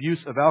gross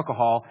abuse of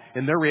alcohol,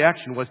 and their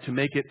reaction was to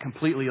make it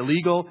completely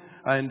illegal,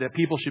 and that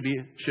people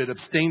should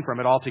abstain from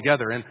it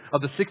altogether. And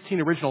of the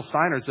 16 original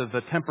signers of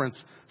the temperance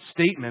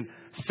statement,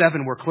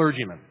 7 were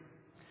clergymen.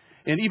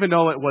 And even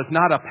though it was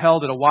not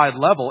upheld at a wide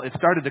level, it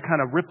started to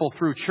kind of ripple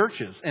through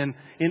churches. And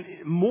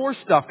more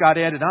stuff got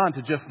added on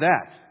to just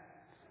that.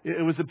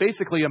 It was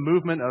basically a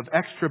movement of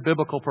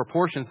extra-biblical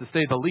proportions, to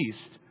say the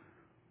least.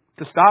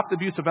 To stop the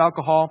abuse of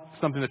alcohol,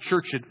 something the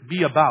church should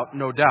be about,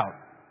 no doubt.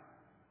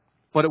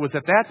 But it was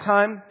at that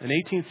time, in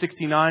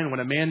 1869,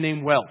 when a man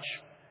named Welch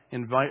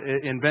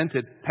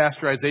invented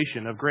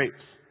pasteurization of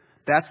grapes.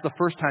 That's the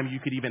first time you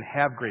could even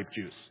have grape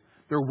juice.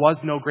 There was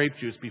no grape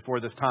juice before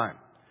this time,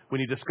 when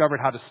he discovered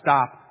how to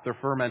stop their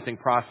fermenting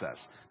process.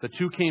 The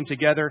two came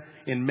together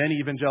in many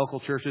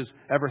evangelical churches.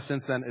 Ever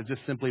since then, it's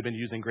just simply been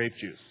using grape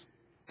juice.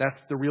 That's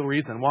the real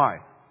reason why.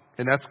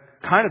 And that's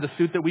kind of the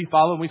suit that we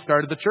followed when we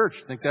started the church.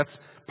 I think that's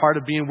part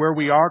of being where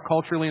we are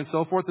culturally and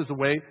so forth, is the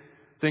way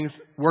things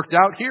worked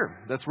out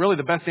here. That's really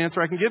the best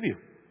answer I can give you.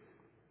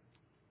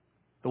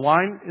 The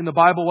wine in the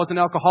Bible wasn't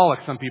alcoholic,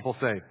 some people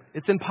say.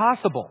 It's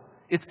impossible.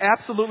 It's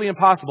absolutely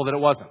impossible that it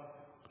wasn't.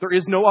 There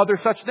is no other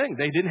such thing.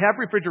 They didn't have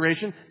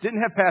refrigeration,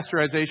 didn't have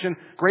pasteurization.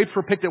 Grapes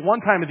were picked at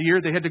one time of the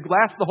year. They had to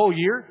last the whole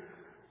year.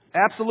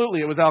 Absolutely,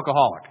 it was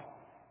alcoholic.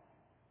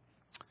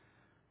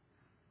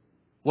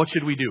 What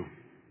should we do?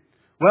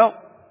 Well,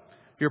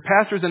 your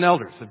pastors and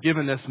elders have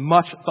given this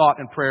much thought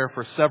and prayer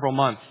for several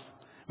months.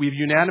 We've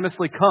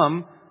unanimously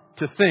come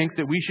to think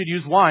that we should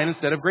use wine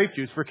instead of grape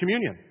juice for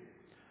communion.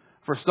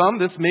 For some,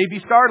 this may be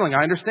startling.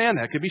 I understand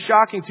that. It could be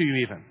shocking to you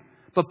even.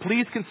 But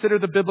please consider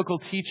the biblical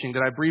teaching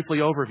that I briefly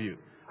overviewed.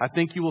 I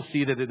think you will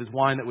see that it is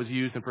wine that was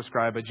used and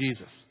prescribed by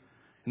Jesus.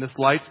 In this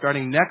light,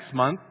 starting next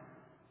month,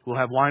 we'll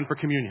have wine for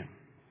communion.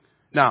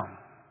 Now,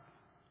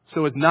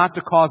 so as not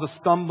to cause a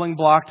stumbling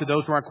block to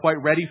those who aren't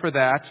quite ready for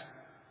that,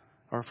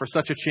 or for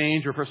such a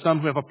change, or for some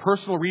who have a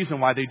personal reason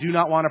why they do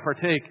not want to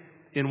partake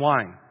in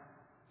wine,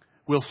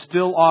 we'll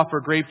still offer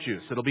grape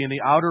juice. It'll be in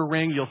the outer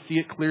ring. You'll see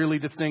it clearly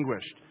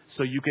distinguished,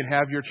 so you can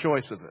have your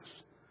choice of this.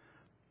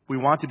 We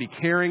want to be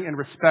caring and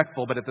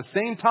respectful, but at the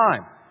same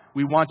time,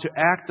 we want to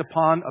act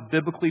upon a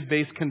biblically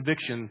based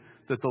conviction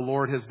that the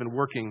Lord has been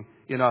working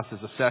in us as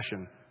a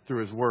session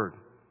through His Word.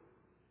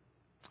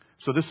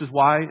 So this is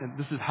why, and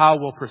this is how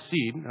we'll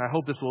proceed, and I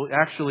hope this will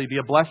actually be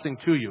a blessing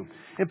to you.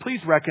 And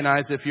please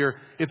recognize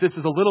if this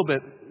is a little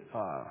bit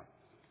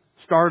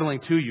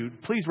startling to you,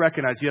 please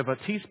recognize you have a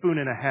teaspoon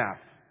and a half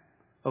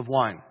of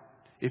wine.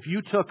 If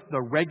you took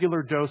the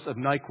regular dose of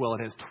NyQuil,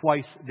 it has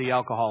twice the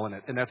alcohol in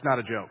it, and that's not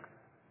a joke.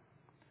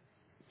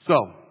 So,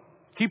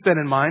 keep that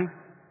in mind.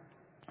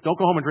 Don't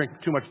go home and drink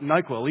too much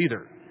NyQuil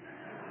either.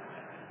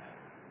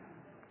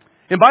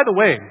 And by the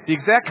way, the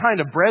exact kind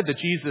of bread that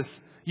Jesus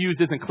used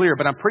isn't clear,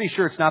 but I'm pretty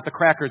sure it's not the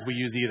crackers we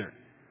use either.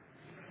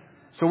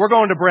 So we're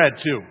going to bread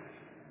too.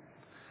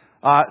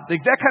 The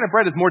exact kind of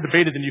bread is more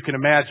debated than you can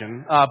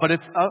imagine, but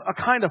it's a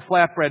kind of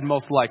flatbread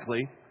most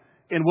likely,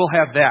 and we'll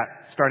have that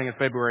starting in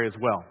February as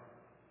well.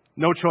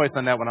 No choice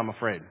on that one, I'm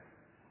afraid.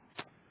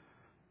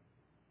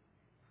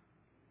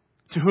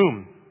 To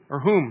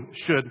whom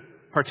should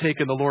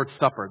partake in the Lord's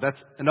Supper? That's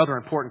another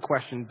important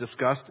question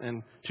discussed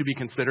and to be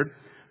considered.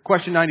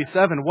 Question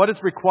 97, what is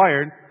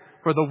required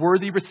for the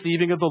worthy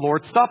receiving of the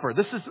Lord's Supper?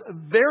 This is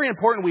very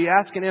important we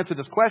ask and answer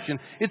this question.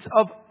 It's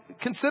of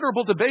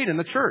considerable debate in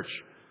the church.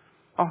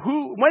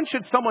 When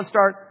should someone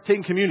start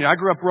taking communion? I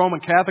grew up Roman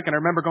Catholic, and I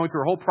remember going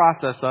through a whole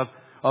process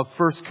of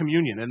First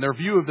Communion. And their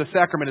view of the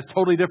sacrament is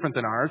totally different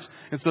than ours.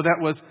 And so that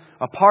was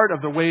a part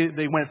of the way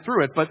they went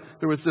through it. But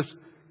there was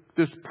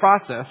this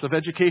process of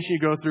education you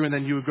go through, and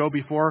then you would go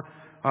before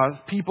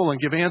people and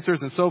give answers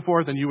and so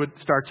forth, and you would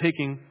start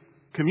taking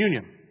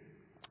communion.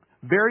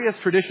 Various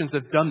traditions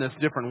have done this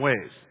different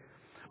ways.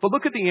 But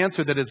look at the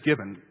answer that is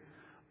given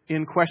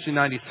in question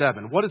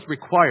 97. What is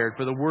required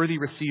for the worthy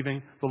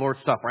receiving the Lord's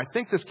Supper? I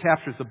think this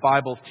captures the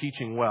Bible's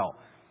teaching well.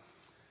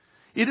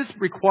 It is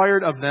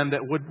required of them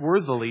that would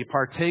worthily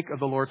partake of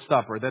the Lord's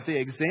Supper, that they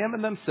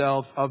examine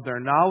themselves of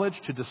their knowledge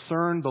to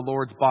discern the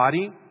Lord's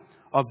body,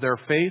 of their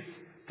faith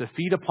to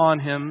feed upon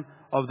Him,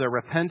 of their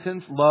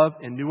repentance, love,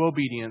 and new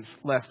obedience,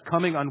 lest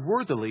coming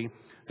unworthily,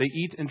 they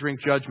eat and drink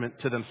judgment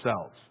to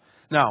themselves.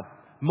 Now,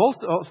 most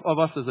of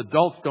us as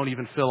adults don't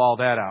even fill all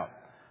that out.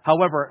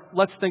 However,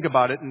 let's think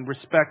about it and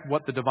respect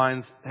what the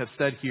divines have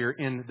said here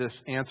in this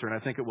answer, and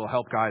I think it will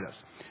help guide us.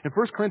 In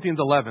 1 Corinthians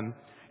 11,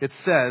 it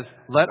says,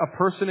 let a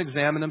person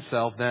examine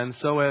himself then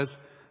so as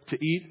to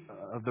eat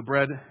of the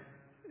bread,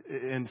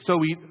 and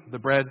so eat the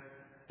bread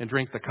and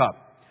drink the cup.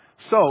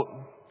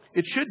 So,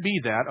 it should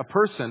be that a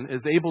person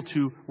is able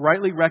to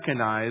rightly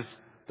recognize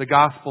the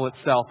gospel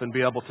itself and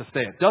be able to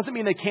say it. Doesn't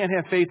mean they can't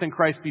have faith in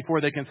Christ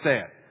before they can say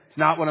it. It's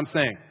not what I'm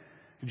saying.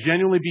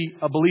 Genuinely be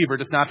a believer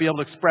does not be able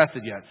to express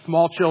it yet.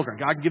 Small children,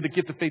 God can give the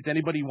gift of faith to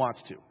anybody He wants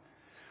to.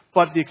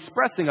 But the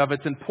expressing of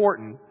it's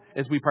important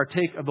as we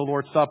partake of the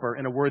Lord's Supper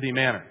in a worthy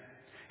manner.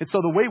 And so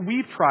the way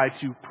we've tried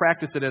to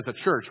practice it as a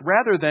church,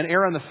 rather than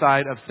err on the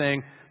side of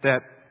saying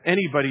that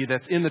anybody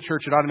that's in the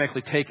church should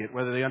automatically take it,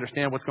 whether they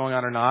understand what's going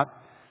on or not,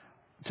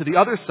 to the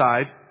other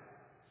side,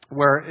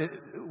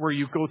 where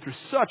you go through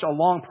such a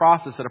long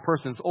process that a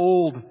person's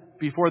old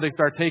before they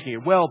start taking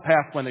it, well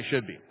past when they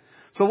should be.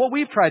 So what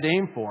we've tried to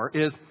aim for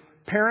is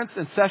parents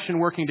and session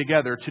working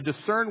together to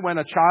discern when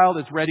a child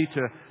is ready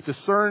to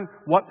discern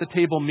what the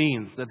table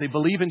means, that they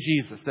believe in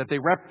Jesus, that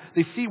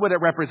they see what it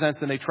represents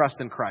and they trust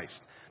in Christ.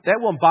 That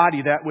will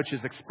embody that which is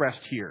expressed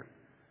here.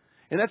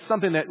 And that's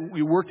something that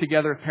we work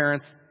together,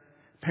 parents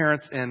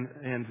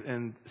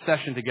and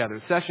session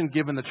together. Session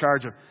given the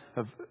charge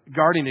of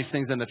guarding these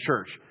things in the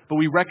church. But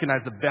we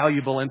recognize the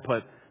valuable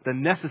input, the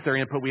necessary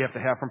input we have to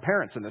have from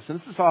parents in this. And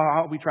this is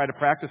how we try to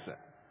practice it.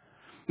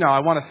 Now, I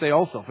want to say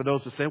also, for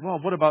those who say, well,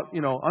 what about,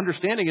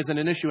 understanding isn't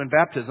an issue in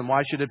baptism.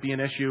 Why should it be an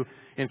issue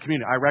in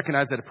communion? I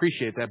recognize that,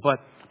 appreciate that.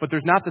 But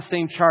there's not the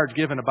same charge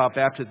given about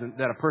baptism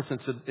that a person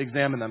should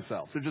examine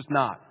themselves. They're just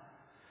not.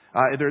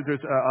 There's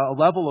a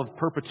level of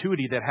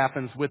perpetuity that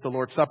happens with the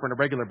Lord's Supper on a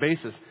regular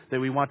basis that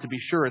we want to be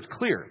sure is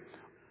clear.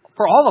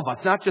 For all of us,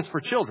 not just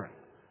for children.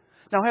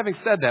 Now, having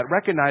said that,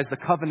 recognize the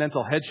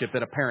covenantal headship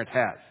that a parent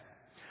has.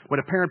 When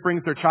a parent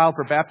brings their child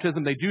for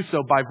baptism, they do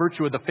so by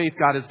virtue of the faith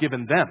God has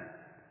given them.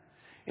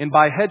 And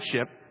by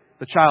headship,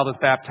 the child is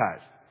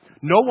baptized.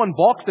 No one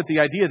balks at the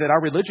idea that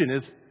our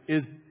religion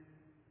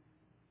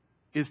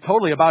is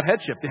totally about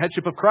headship, the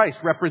headship of Christ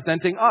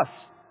representing us,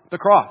 the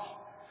cross.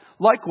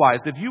 Likewise,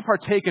 if you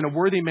partake in a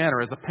worthy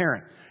manner as a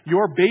parent,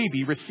 your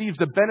baby receives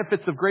the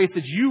benefits of grace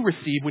that you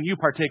receive when you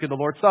partake of the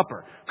Lord's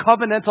Supper.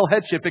 Covenantal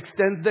headship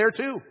extends there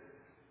too.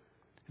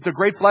 It's a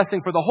great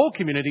blessing for the whole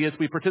community as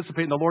we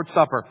participate in the Lord's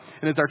Supper.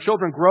 And as our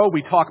children grow,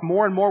 we talk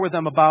more and more with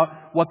them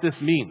about what this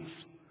means.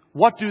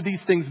 What do these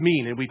things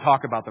mean? And we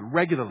talk about them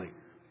regularly.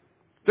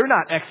 They're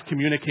not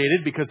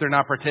excommunicated because they're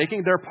not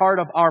partaking. They're part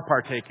of our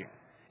partaking.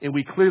 And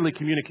we clearly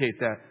communicate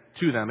that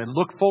to them and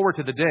look forward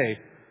to the day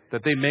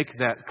that they make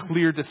that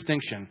clear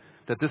distinction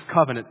that this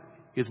covenant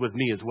is with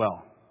me as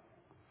well.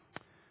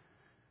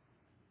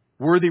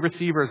 Worthy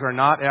receivers are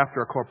not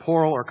after a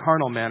corporal or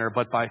carnal manner,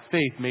 but by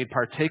faith made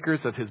partakers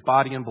of His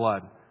body and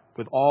blood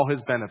with all His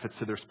benefits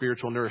to their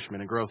spiritual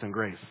nourishment and growth in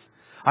grace.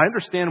 I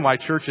understand why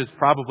churches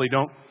probably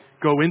don't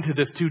go into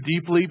this too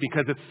deeply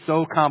because it's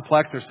so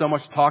complex. There's so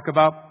much to talk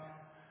about.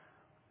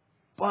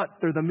 But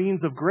they're the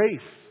means of grace.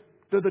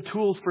 They're the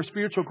tools for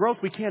spiritual growth.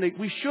 We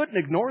shouldn't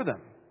ignore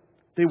them.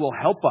 They will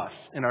help us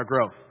in our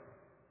growth,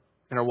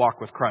 in our walk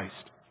with Christ.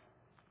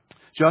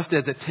 Just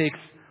as it takes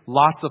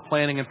lots of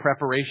planning and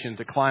preparation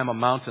to climb a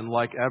mountain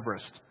like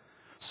Everest,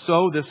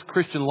 so this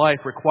Christian life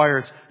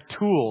requires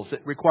tools.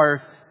 It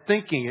requires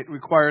thinking. It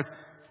requires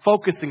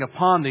focusing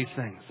upon these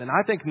things. And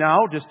I think now,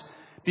 just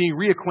being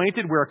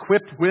reacquainted, we're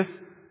equipped with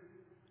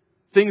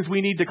things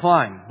we need to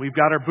climb. We've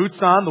got our boots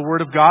on, the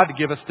Word of God, to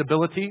give us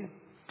stability.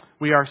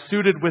 We are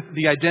suited with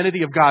the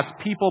identity of God's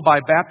people by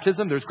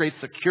baptism. There's great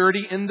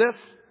security in this.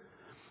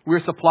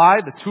 We're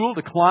supplied the tool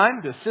to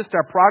climb, to assist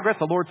our progress,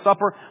 the Lord's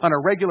Supper on a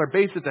regular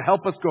basis to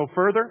help us go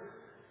further.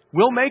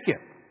 We'll make it.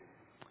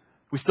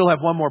 We still have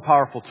one more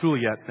powerful tool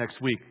yet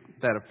next week,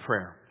 that of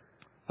prayer.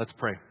 Let's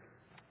pray.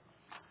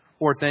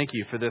 Lord, thank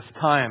you for this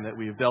time that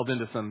we've delved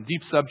into some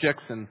deep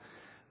subjects and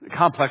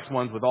complex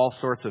ones with all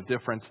sorts of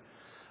different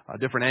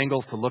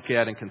angles to look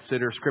at and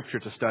consider, Scripture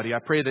to study. I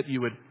pray that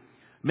you would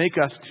make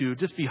us to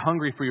just be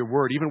hungry for your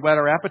Word, even whet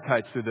our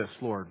appetites through this,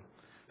 Lord.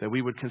 That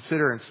we would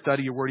consider and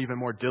study your Word even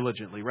more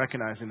diligently,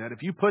 recognizing that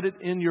if you put it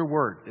in your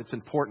Word, it's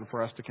important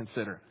for us to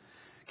consider.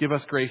 Give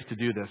us grace to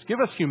do this. Give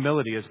us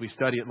humility as we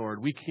study it,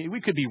 Lord. We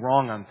could be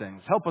wrong on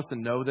things. Help us to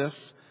know this,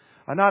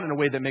 not in a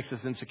way that makes us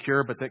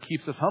insecure, but that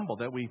keeps us humble,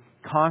 that we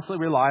constantly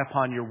rely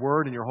upon your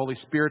Word and your Holy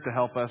Spirit to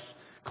help us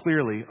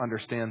clearly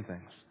understand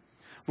things.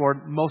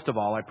 Lord, most of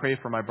all, I pray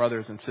for my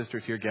brothers and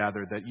sisters here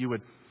gathered that you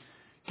would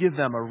give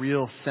them a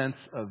real sense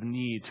of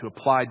need to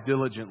apply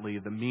diligently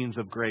the means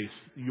of grace,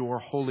 your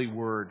holy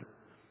word,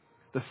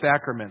 the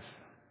sacraments,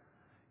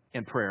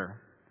 and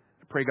prayer.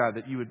 I pray, God,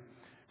 that you would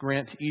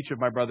grant to each of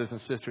my brothers and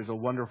sisters a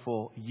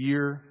wonderful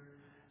year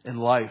in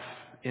life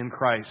in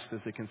Christ as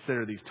they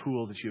consider these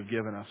tools that you have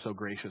given us so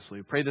graciously.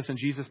 We pray this in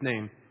Jesus'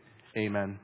 name. Amen.